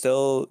can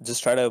still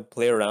just try to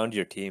play around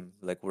your team,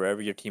 like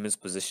wherever your team is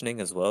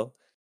positioning as well.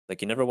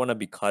 Like you never want to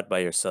be caught by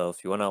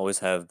yourself. You want to always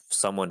have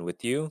someone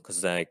with you,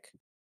 because like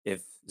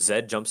if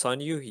Zed jumps on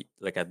you,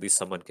 like at least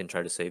someone can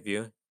try to save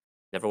you.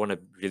 Never want to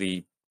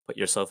really put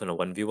yourself in a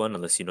 1v1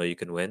 unless you know you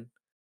can win.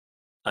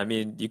 I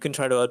mean, you can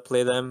try to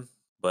outplay them,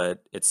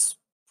 but it's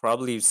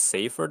probably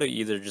safer to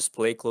either just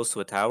play close to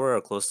a tower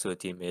or close to a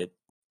teammate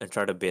and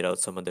try to bait out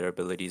some of their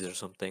abilities or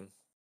something.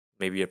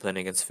 Maybe you're playing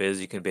against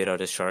Fizz, you can bait out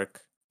his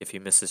shark. If he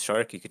misses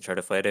shark, you can try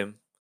to fight him.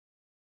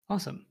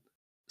 Awesome.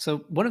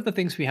 So, one of the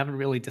things we haven't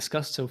really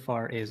discussed so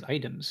far is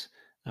items.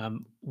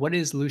 What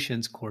is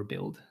Lucian's core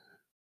build?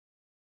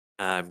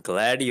 I'm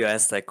glad you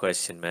asked that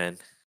question, man.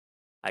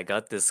 I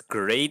got this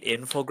great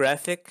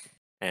infographic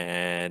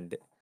and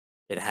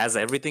it has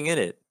everything in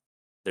it.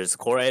 There's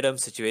core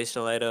items,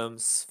 situational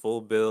items,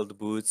 full build,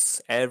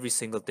 boots, every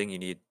single thing you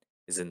need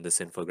is in this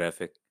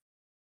infographic.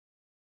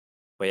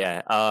 But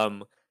yeah,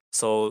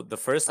 so the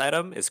first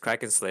item is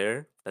Kraken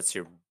Slayer. That's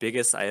your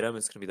biggest item.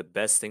 It's gonna be the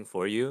best thing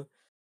for you.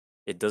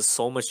 It does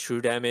so much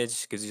true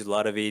damage, gives you a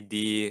lot of AD,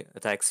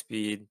 attack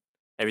speed,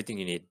 everything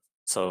you need.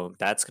 So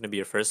that's gonna be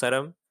your first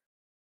item.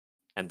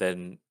 And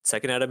then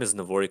second item is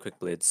Navori Quick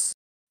Blades.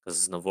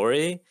 Because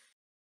Navori,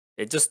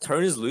 it just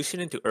turns Lucian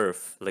into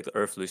Earth, like the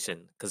Earth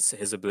Lucian, because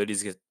his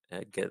abilities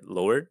get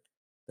lowered,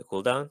 the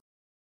cooldown,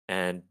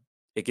 and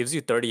it gives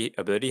you 30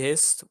 ability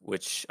haste,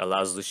 which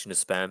allows Lucian to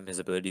spam his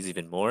abilities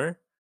even more.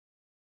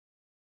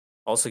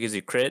 Also gives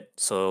you crit,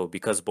 so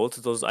because both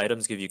of those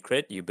items give you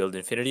crit, you build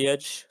Infinity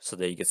Edge so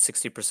that you get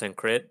 60%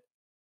 crit,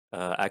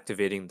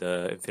 activating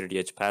the Infinity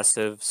Edge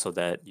passive so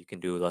that you can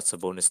do lots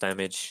of bonus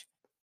damage.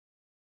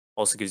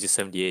 Also gives you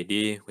 70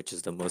 AD, which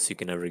is the most you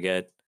can ever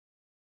get.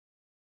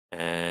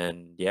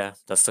 And yeah,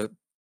 that's the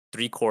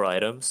three core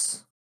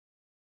items.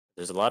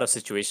 There's a lot of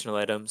situational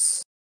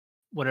items.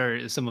 What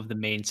are some of the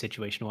main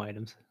situational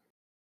items?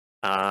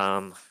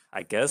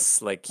 I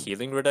guess like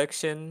healing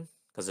reduction,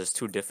 because there's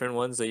two different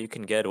ones that you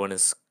can get. One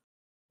is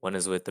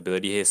with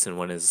ability haste and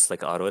one is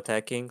like auto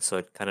attacking. So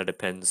it kind of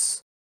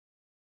depends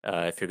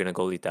if you're gonna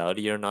go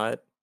lethality or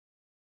not,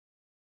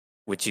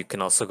 which you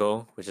can also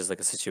go, which is like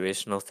a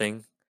situational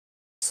thing.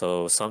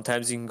 So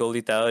sometimes you can go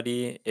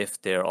lethality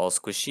if they're all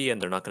squishy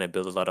and they're not gonna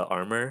build a lot of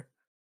armor.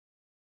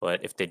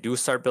 But if they do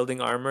start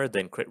building armor,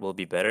 then crit will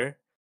be better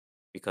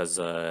because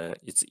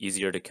it's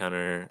easier to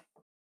counter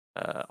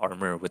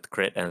armor with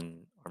crit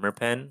and armor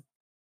pen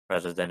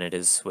rather than it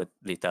is with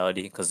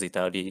lethality because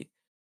lethality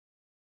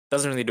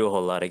doesn't really do a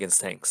whole lot against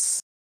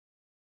tanks.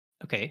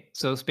 Okay,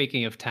 so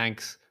speaking of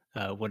tanks,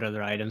 What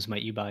other items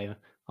might you buy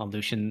on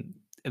Lucian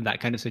in that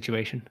kind of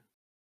situation?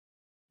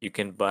 You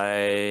can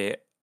buy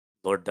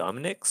Lord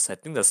Dominic's. I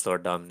think that's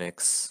Lord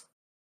Dominic's,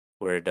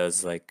 where it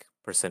does like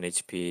percent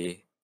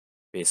HP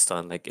based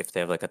on like if they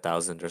have like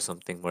 1,000 or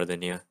something more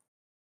than you.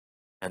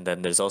 And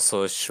then there's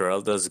also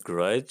Sheralda's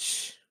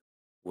Grudge,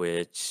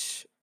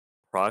 which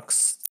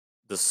procs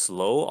the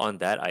slow on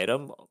that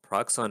item,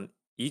 procs on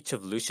each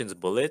of Lucian's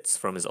bullets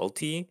from his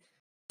ulti.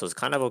 So it's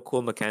kind of a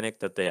cool mechanic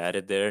that they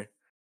added there,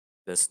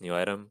 this new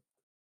item.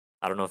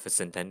 I don't know if it's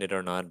intended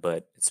or not,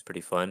 but it's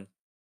pretty fun.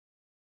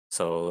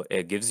 So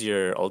it gives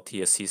your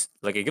ulti a CC,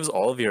 like it gives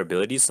all of your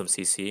abilities some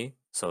CC,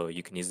 so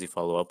you can easily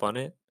follow up on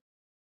it.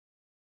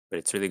 But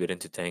it's really good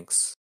into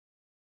tanks.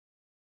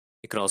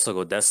 You can also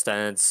go Death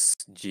Stance,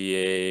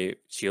 GA,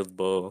 Shield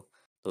Bow.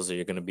 Those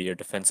are gonna be your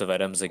defensive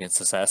items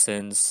against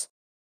assassins.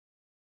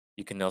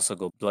 You can also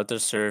go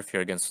Bloodthirster if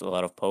you're against a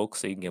lot of poke,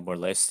 so you can get more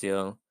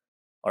lifesteal.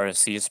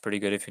 RSC is pretty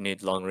good if you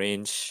need long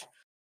range.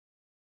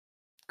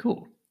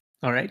 Cool.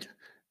 All right.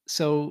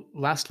 So,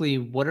 lastly,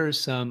 what are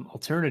some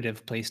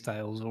alternative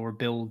playstyles or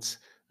builds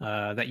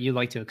that you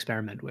like to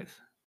experiment with?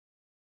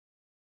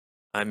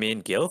 I mean,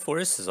 Gale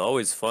Force is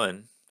always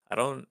fun. I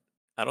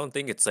don't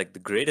think it's like the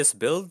greatest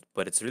build,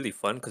 but it's really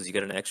fun because you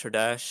get an extra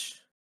dash.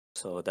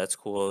 So that's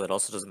cool. It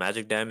also does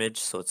magic damage,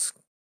 so it's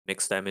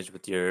mixed damage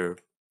with your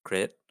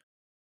crit.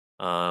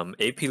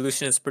 AP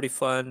Lucian is pretty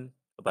fun,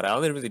 but I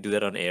only really do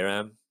that on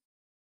ARAM.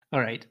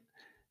 All right.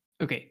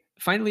 Okay.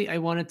 Finally, I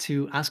wanted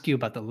to ask you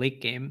about the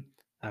late game.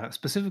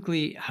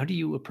 Specifically, how do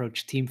you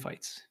approach team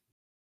fights?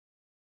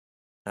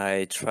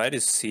 I try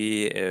to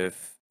see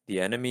if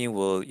the enemy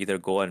will either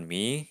go on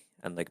me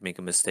and like make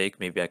a mistake.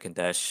 Maybe I can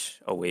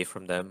dash away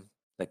from them,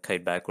 like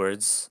kite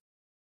backwards,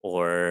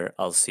 or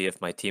I'll see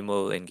if my team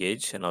will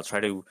engage and I'll try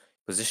to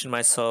position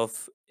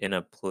myself in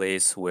a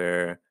place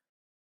where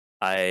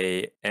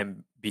I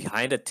am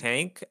behind a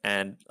tank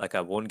and like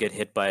I won't get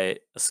hit by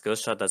a skill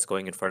shot that's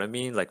going in front of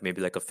me, like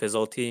maybe like a Fizz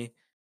ulti.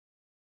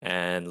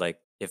 And like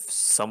if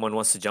someone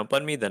wants to jump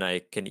on me, then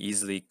I can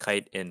easily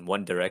kite in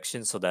one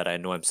direction so that I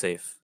know I'm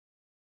safe.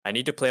 I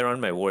need to play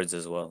around my wards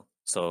as well.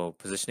 So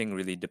positioning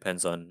really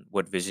depends on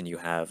what vision you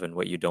have and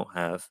what you don't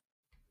have.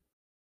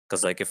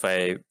 Because like if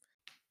I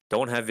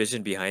don't have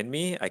vision behind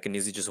me, I can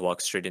easily just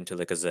walk straight into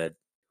like a Zed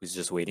who's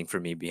just waiting for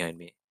me behind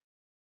me.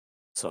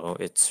 So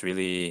it's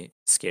really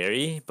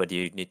scary, but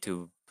you need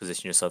to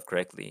position yourself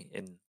correctly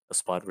in a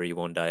spot where you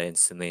won't die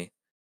instantly.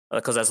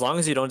 Because as long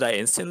as you don't die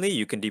instantly,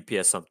 you can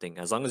DPS something.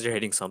 As long as you're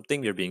hitting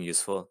something, you're being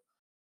useful.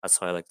 That's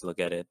how I like to look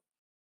at it.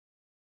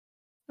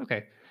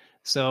 Okay.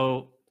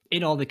 So,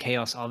 in all the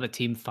chaos of a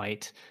team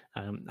fight,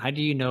 how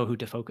do you know who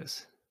to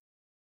focus?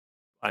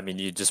 I mean,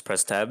 you just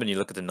press tab and you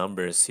look at the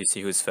numbers. You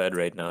see who's fed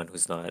right now and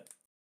who's not.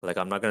 Like,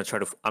 I'm not gonna try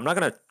to. I'm not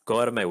gonna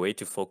go out of my way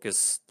to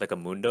focus like a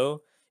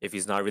Mundo if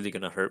he's not really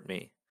gonna hurt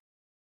me.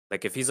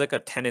 Like, if he's like a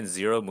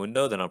 10-0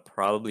 Mundo, then I'll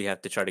probably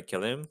have to try to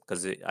kill him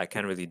because I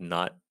can't really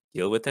not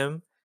deal with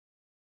him.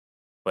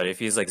 But if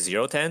he's like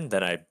 0-10,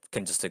 then I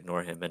can just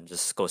ignore him and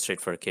just go straight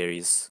for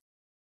carries.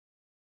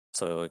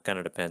 So it kind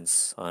of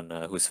depends on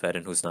who's fed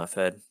and who's not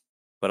fed.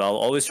 But I'll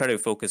always try to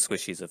focus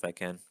squishies if I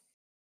can.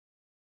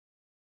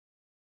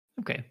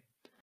 Okay.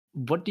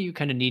 What do you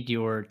kind of need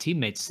your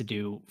teammates to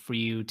do for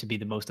you to be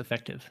the most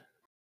effective?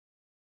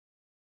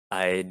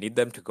 I need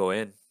them to go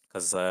in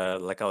because,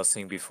 like I was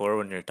saying before,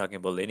 when you're talking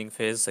about laning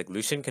phase, like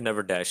Lucian can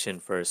never dash in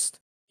first.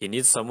 He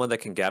needs someone that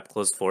can gap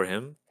close for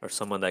him or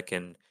someone that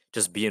can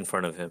just be in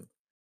front of him.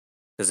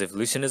 Because if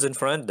Lucian is in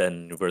front,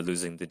 then we're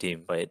losing the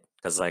team fight.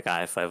 Because like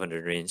I have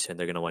 500 range and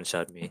they're gonna one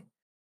shot me.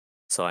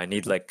 So I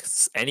need like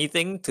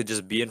anything to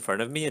just be in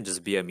front of me and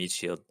just be a meat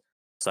shield,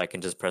 so I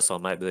can just press all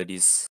my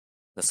abilities.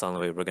 That's the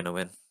only way we're gonna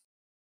win.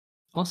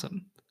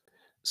 Awesome.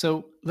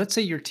 So, let's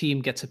say your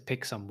team gets a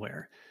pick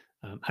somewhere.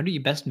 How do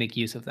you best make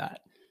use of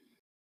that?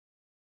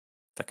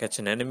 If I catch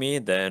an enemy,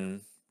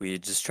 then we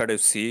just try to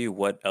see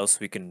what else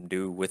we can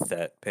do with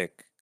that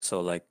pick.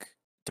 So like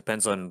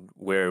depends on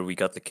where we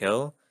got the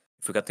kill.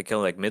 If we got the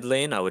kill like mid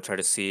lane, I would try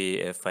to see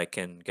if I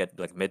can get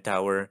like mid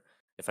tower,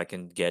 if I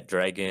can get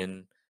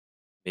dragon,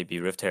 maybe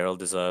Rift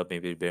Herald is up,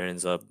 maybe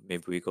Baron's up,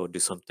 maybe we go do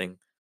something.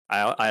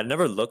 I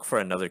never look for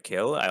another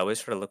kill. I always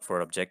try to look for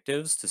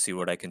objectives to see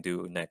what I can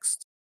do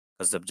next.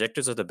 Because the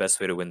objectives are the best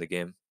way to win the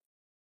game.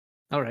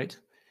 All right.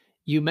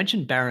 You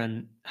mentioned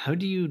Baron. How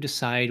do you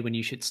decide when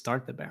you should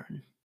start the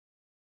Baron?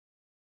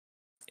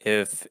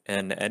 If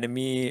an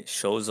enemy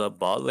shows up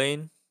bot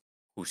lane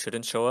who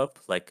shouldn't show up,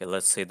 like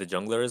let's say the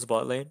jungler is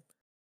bot lane,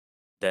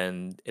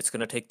 then it's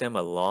gonna take them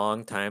a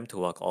long time to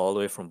walk all the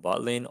way from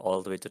bot lane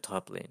all the way to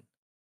top lane.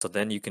 So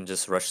then you can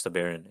just rush the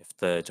Baron if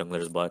the jungler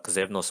is bot, because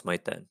they have no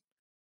smite then.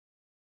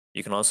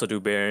 You can also do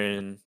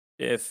Baron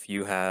if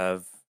you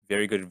have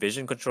very good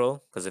vision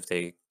control, because if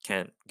they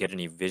can't get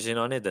any vision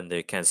on it, then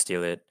they can't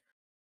steal it.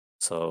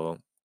 So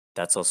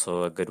that's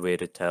also a good way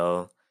to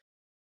tell.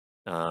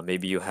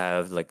 Maybe you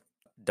have like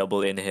double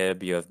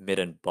inhib, you have mid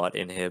and bot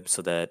inhib,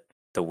 so that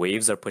the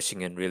waves are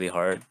pushing in really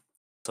hard.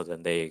 So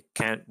then they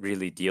can't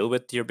really deal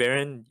with your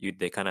Baron.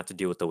 They kind of have to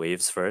deal with the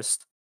waves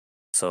first.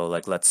 So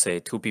like let's say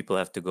two people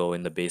have to go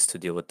in the base to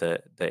deal with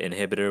the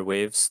inhibitor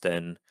waves,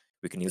 then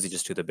we can easily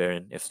just do the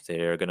Baron. If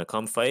they're gonna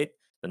come fight,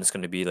 then it's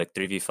gonna be like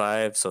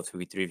 3v5. So if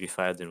we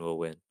 3v5, then we'll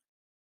win.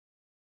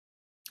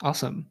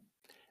 Awesome.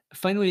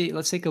 Finally,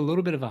 let's take a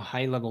little bit of a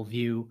high level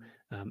view.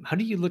 How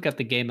do you look at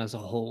the game as a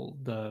whole,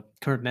 the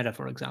current meta,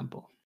 for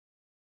example?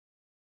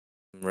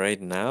 Right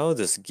now,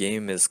 this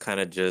game is kind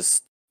of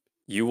just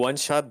you one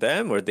shot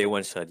them or they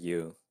one shot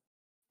you.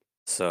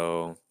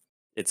 So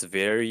it's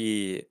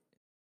very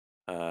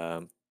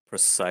um,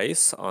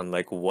 precise on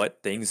like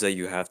what things that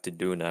you have to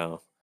do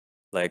now.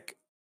 Like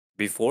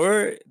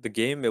before the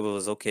game, it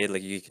was okay.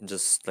 Like you can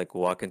just like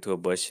walk into a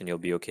bush and you'll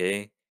be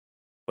okay.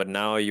 But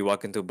now you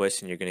walk into a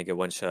bush and you're gonna get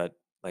one shot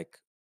like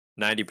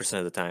 90%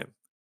 of the time.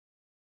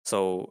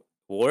 So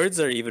wards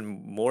are even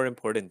more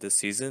important this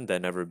season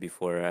than ever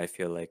before, I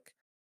feel like.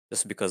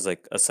 Just because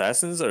like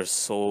assassins are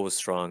so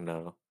strong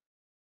now.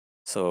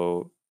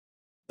 So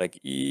like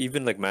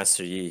even like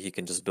Master Yi, he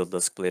can just build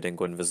a split and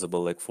go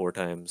invisible like 4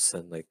 times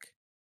and like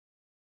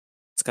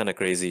it's kind of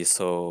crazy.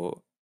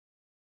 So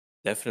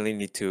definitely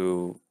need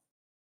to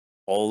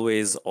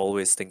always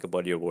think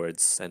about your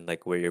wards and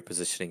like where you're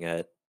positioning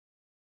at.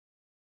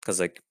 Because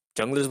like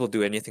junglers will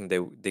do anything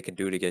they can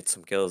do to get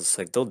some kills.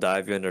 Like they'll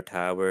dive you under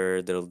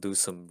tower, they'll do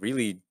some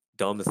really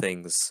dumb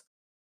things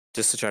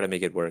just to try to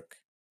make it work.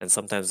 And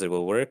sometimes it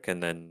will work,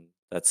 and then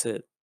that's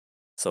it.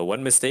 So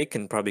one mistake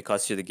can probably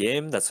cost you the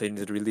game. That's why you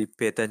need to really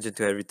pay attention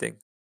to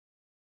everything.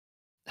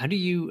 How do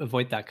you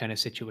avoid that kind of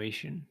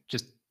situation?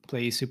 Just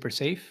play super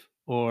safe?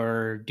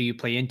 Or do you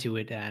play into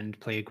it and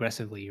play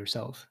aggressively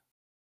yourself?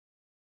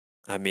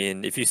 I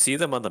mean, if you see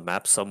them on the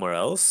map somewhere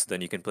else,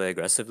 then you can play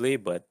aggressively.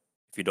 But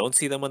if you don't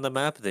see them on the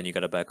map, then you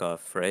gotta back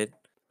off, right?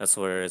 That's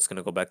where it's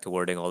gonna go back to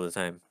warding all the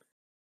time.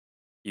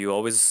 You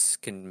always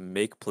can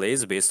make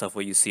plays based off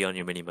what you see on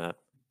your mini map.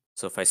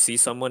 So if I see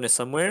someone is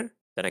somewhere,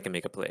 then I can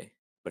make a play.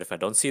 But if I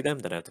don't see them,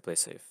 then I have to play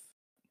safe.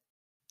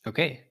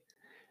 Okay.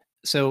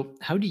 So,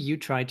 how do you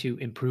try to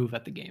improve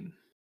at the game?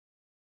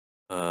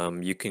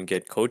 You can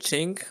get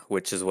coaching,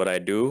 which is what I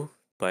do.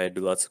 But I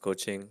do lots of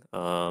coaching.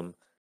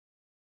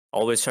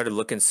 Always try to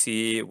look and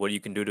see what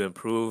you can do to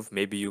improve.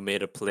 Maybe you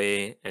made a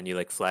play and you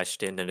like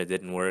flashed in and it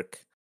didn't work.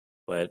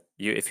 But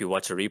if you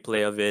watch a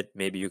replay of it,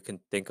 maybe you can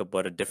think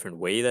about a different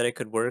way that it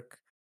could work.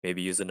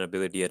 Maybe use an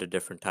ability at a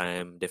different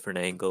time, different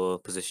angle,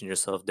 position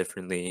yourself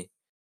differently.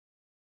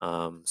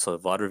 So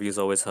VOD reviews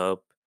always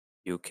help.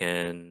 You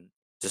can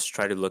just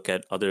try to look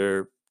at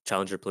other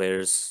challenger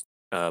players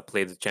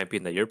play the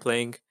champion that you're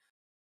playing.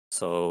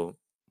 So,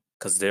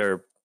 because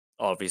they're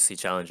obviously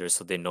challengers,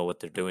 so they know what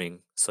they're doing.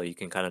 So you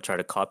can kind of try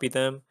to copy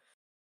them,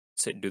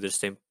 do their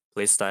same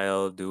play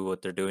style, do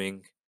what they're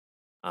doing.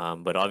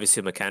 But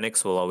obviously,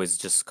 mechanics will always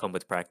just come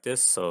with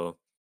practice. So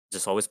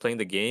just always playing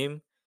the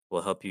game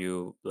will help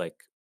you like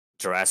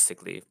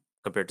drastically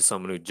compared to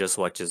someone who just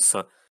watches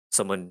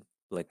someone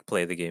like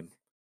play the game.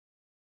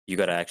 You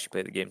gotta actually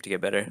play the game to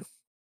get better.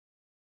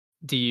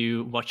 Do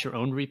you watch your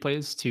own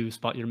replays to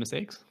spot your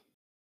mistakes?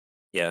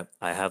 Yeah,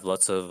 I have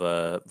lots of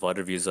VOD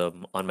reviews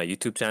on my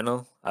YouTube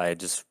channel. I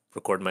just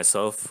record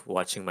myself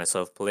watching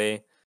myself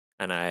play,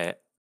 and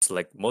it's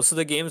like most of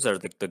the games are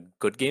like the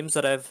good games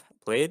that I've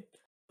played,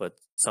 but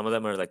some of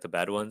them are like the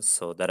bad ones,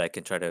 so that I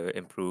can try to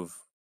improve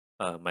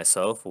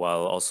myself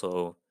while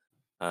also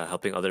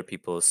helping other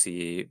people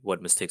see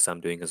what mistakes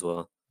I'm doing as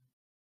well.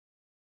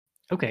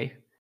 Okay.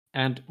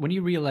 And when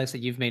you realize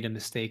that you've made a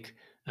mistake,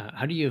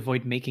 how do you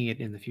avoid making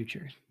it in the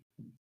future?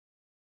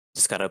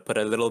 Just gotta put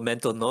a little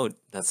mental note.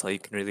 That's all you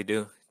can really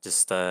do.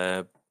 Just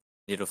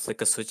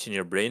flick a switch in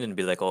your brain and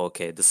be like, "Oh,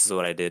 okay, this is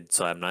what I did,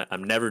 so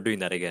I'm never doing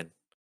that again."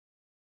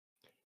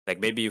 Like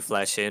maybe you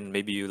flash in,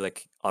 maybe you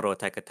like auto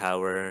attack a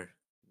tower,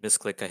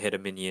 misclick a hit a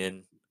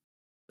minion.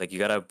 Like you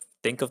gotta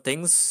think of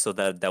things so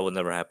that that will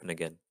never happen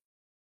again.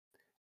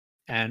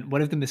 And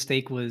what if the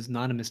mistake was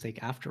not a mistake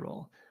after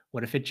all?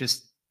 What if it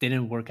just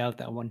didn't work out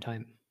that one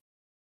time?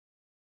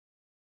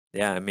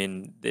 Yeah, I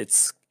mean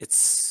it's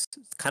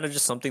kind of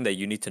just something that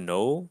you need to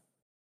know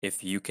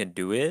if you can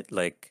do it.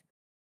 Like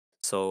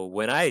so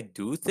when I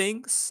do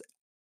things,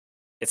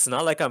 it's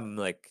not like I'm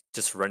like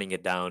just running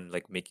it down,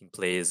 like making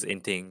plays,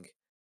 inting.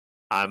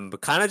 I'm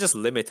kind of just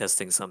limit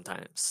testing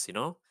sometimes, you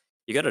know?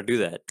 You got to do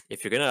that.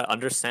 If you're going to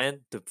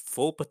understand the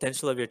full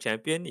potential of your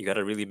champion, you got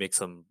to really make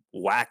some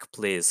whack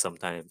plays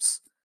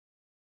sometimes.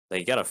 Like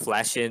you got to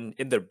flash in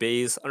their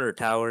base, under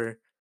tower,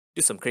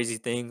 do some crazy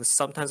things.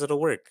 Sometimes it'll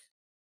work.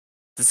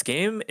 This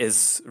game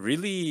is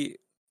really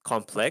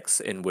complex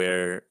in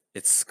where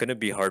it's going to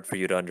be hard for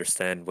you to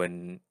understand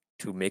when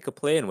to make a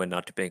play and when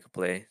not to make a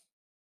play.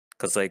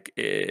 Because like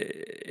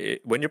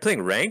when you're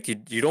playing ranked,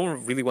 you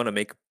don't really want to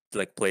make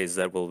like plays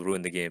that will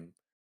ruin the game.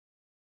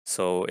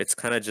 So it's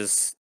kind of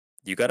just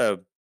you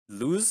gotta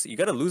you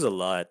gotta lose a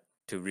lot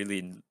to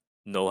really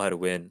know how to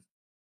win.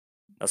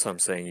 That's what I'm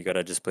saying. You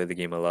gotta just play the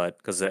game a lot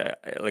because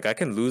like I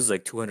can lose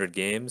like 200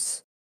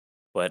 games,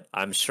 but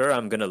I'm sure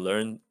I'm gonna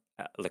learn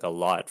like a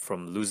lot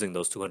from losing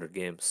those 200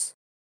 games.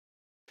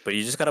 But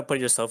you just gotta put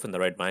yourself in the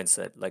right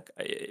mindset. Like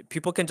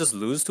people can just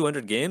lose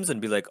 200 games and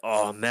be like,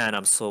 "Oh man,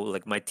 I'm so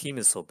like my team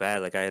is so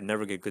bad. Like I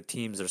never get good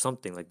teams or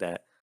something like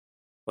that."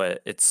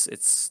 But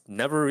it's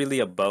never really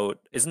about.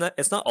 It's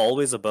not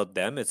always about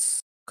them.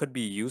 It's could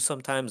be you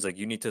sometimes. Like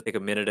you need to take a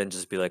minute and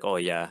just be like, "Oh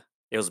yeah,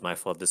 it was my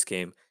fault this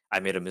game.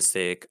 I made a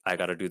mistake. I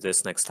gotta do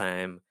this next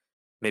time.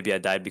 Maybe I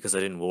died because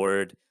I didn't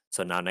ward.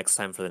 So now next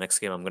time for the next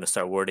game, I'm gonna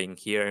start warding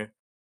here.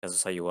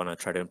 That's how you wanna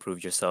try to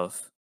improve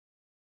yourself."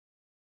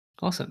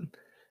 Awesome.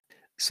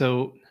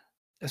 So,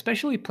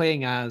 especially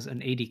playing as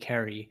an AD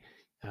carry,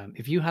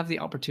 if you have the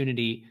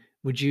opportunity,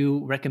 would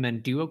you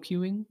recommend duo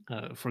queuing,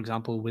 for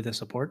example, with a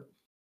support?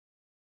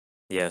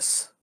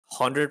 Yes,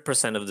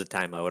 100% of the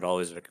time, I would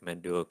always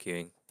recommend duo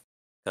queuing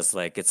because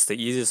like it's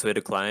the easiest way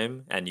to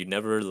climb, and you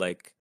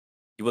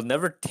will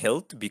never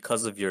tilt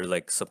because of your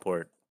like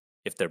support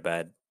if they're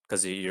bad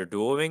because you're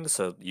duoing,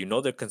 so you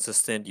know they're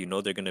consistent, you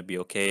know they're gonna be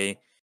okay,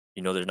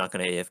 you know they're not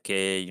gonna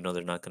AFK, you know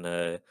they're not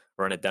gonna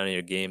run it down in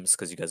your games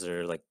because you guys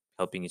are like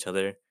helping each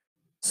other.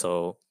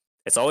 So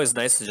it's always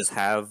nice to just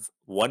have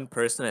one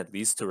person at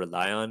least to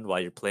rely on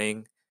while you're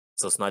playing.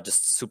 So it's not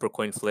just super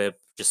coin flip,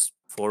 just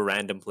four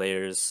random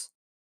players.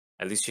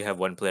 At least you have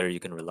one player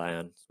you can rely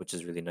on, which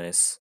is really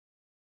nice.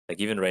 Like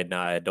even right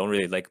now, I don't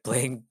really like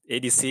playing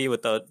ADC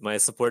without my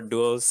support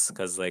duos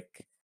because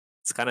like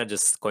it's kind of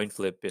just coin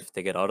flip. If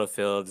they get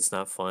autofilled, it's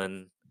not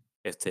fun.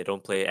 If they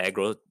don't play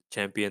aggro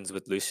champions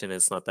with Lucian,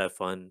 it's not that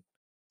fun.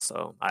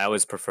 So I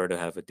always prefer to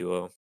have a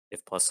duo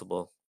if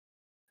possible.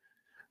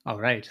 All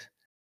right.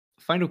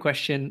 Final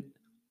question.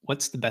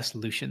 What's the best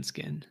Lucian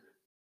skin?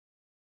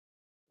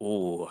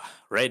 Ooh,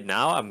 right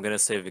now I'm gonna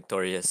say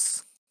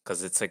Victorious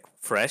because it's like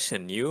fresh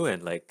and new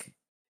and like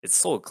it's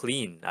so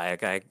clean. I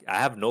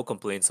have no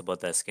complaints about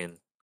that skin.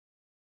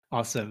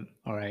 Awesome.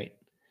 All right.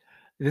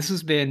 This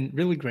has been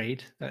really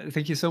great.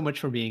 Thank you so much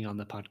for being on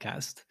the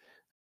podcast.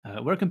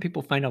 Where can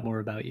people find out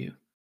more about you?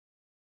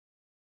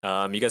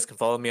 You guys can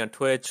follow me on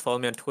Twitch, follow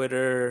me on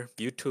Twitter,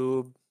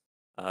 YouTube.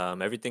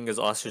 Everything is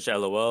Ostrich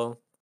LOL.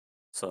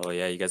 So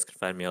yeah, you guys can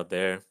find me out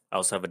there. I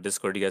also have a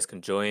Discord you guys can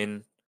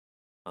join.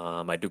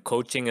 I do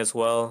coaching as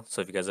well.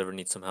 So if you guys ever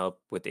need some help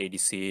with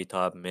ADC,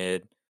 top,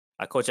 mid,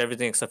 I coach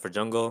everything except for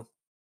jungle.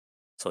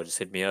 So just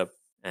hit me up.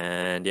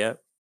 And yeah,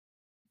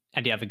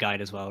 And you have a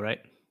guide as well, right?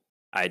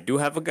 I do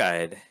have a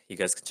guide. You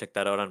guys can check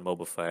that out on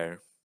MobileFire.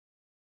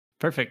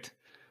 Perfect.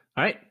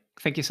 All right.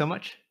 Thank you so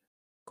much.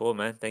 Cool,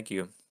 man. Thank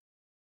you.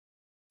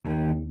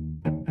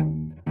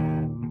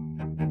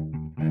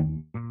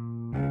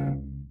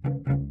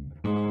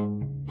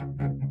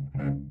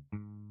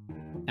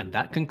 And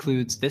that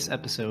concludes this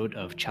episode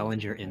of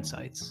Challenger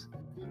Insights.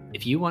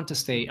 If you want to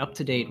stay up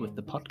to date with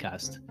the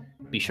podcast,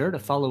 be sure to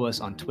follow us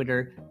on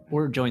Twitter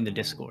or join the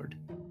Discord.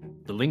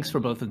 The links for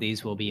both of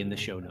these will be in the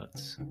show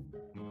notes.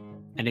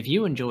 And if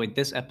you enjoyed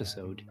this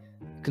episode,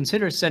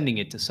 consider sending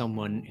it to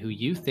someone who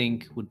you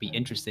think would be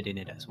interested in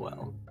it as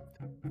well.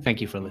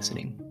 Thank you for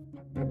listening.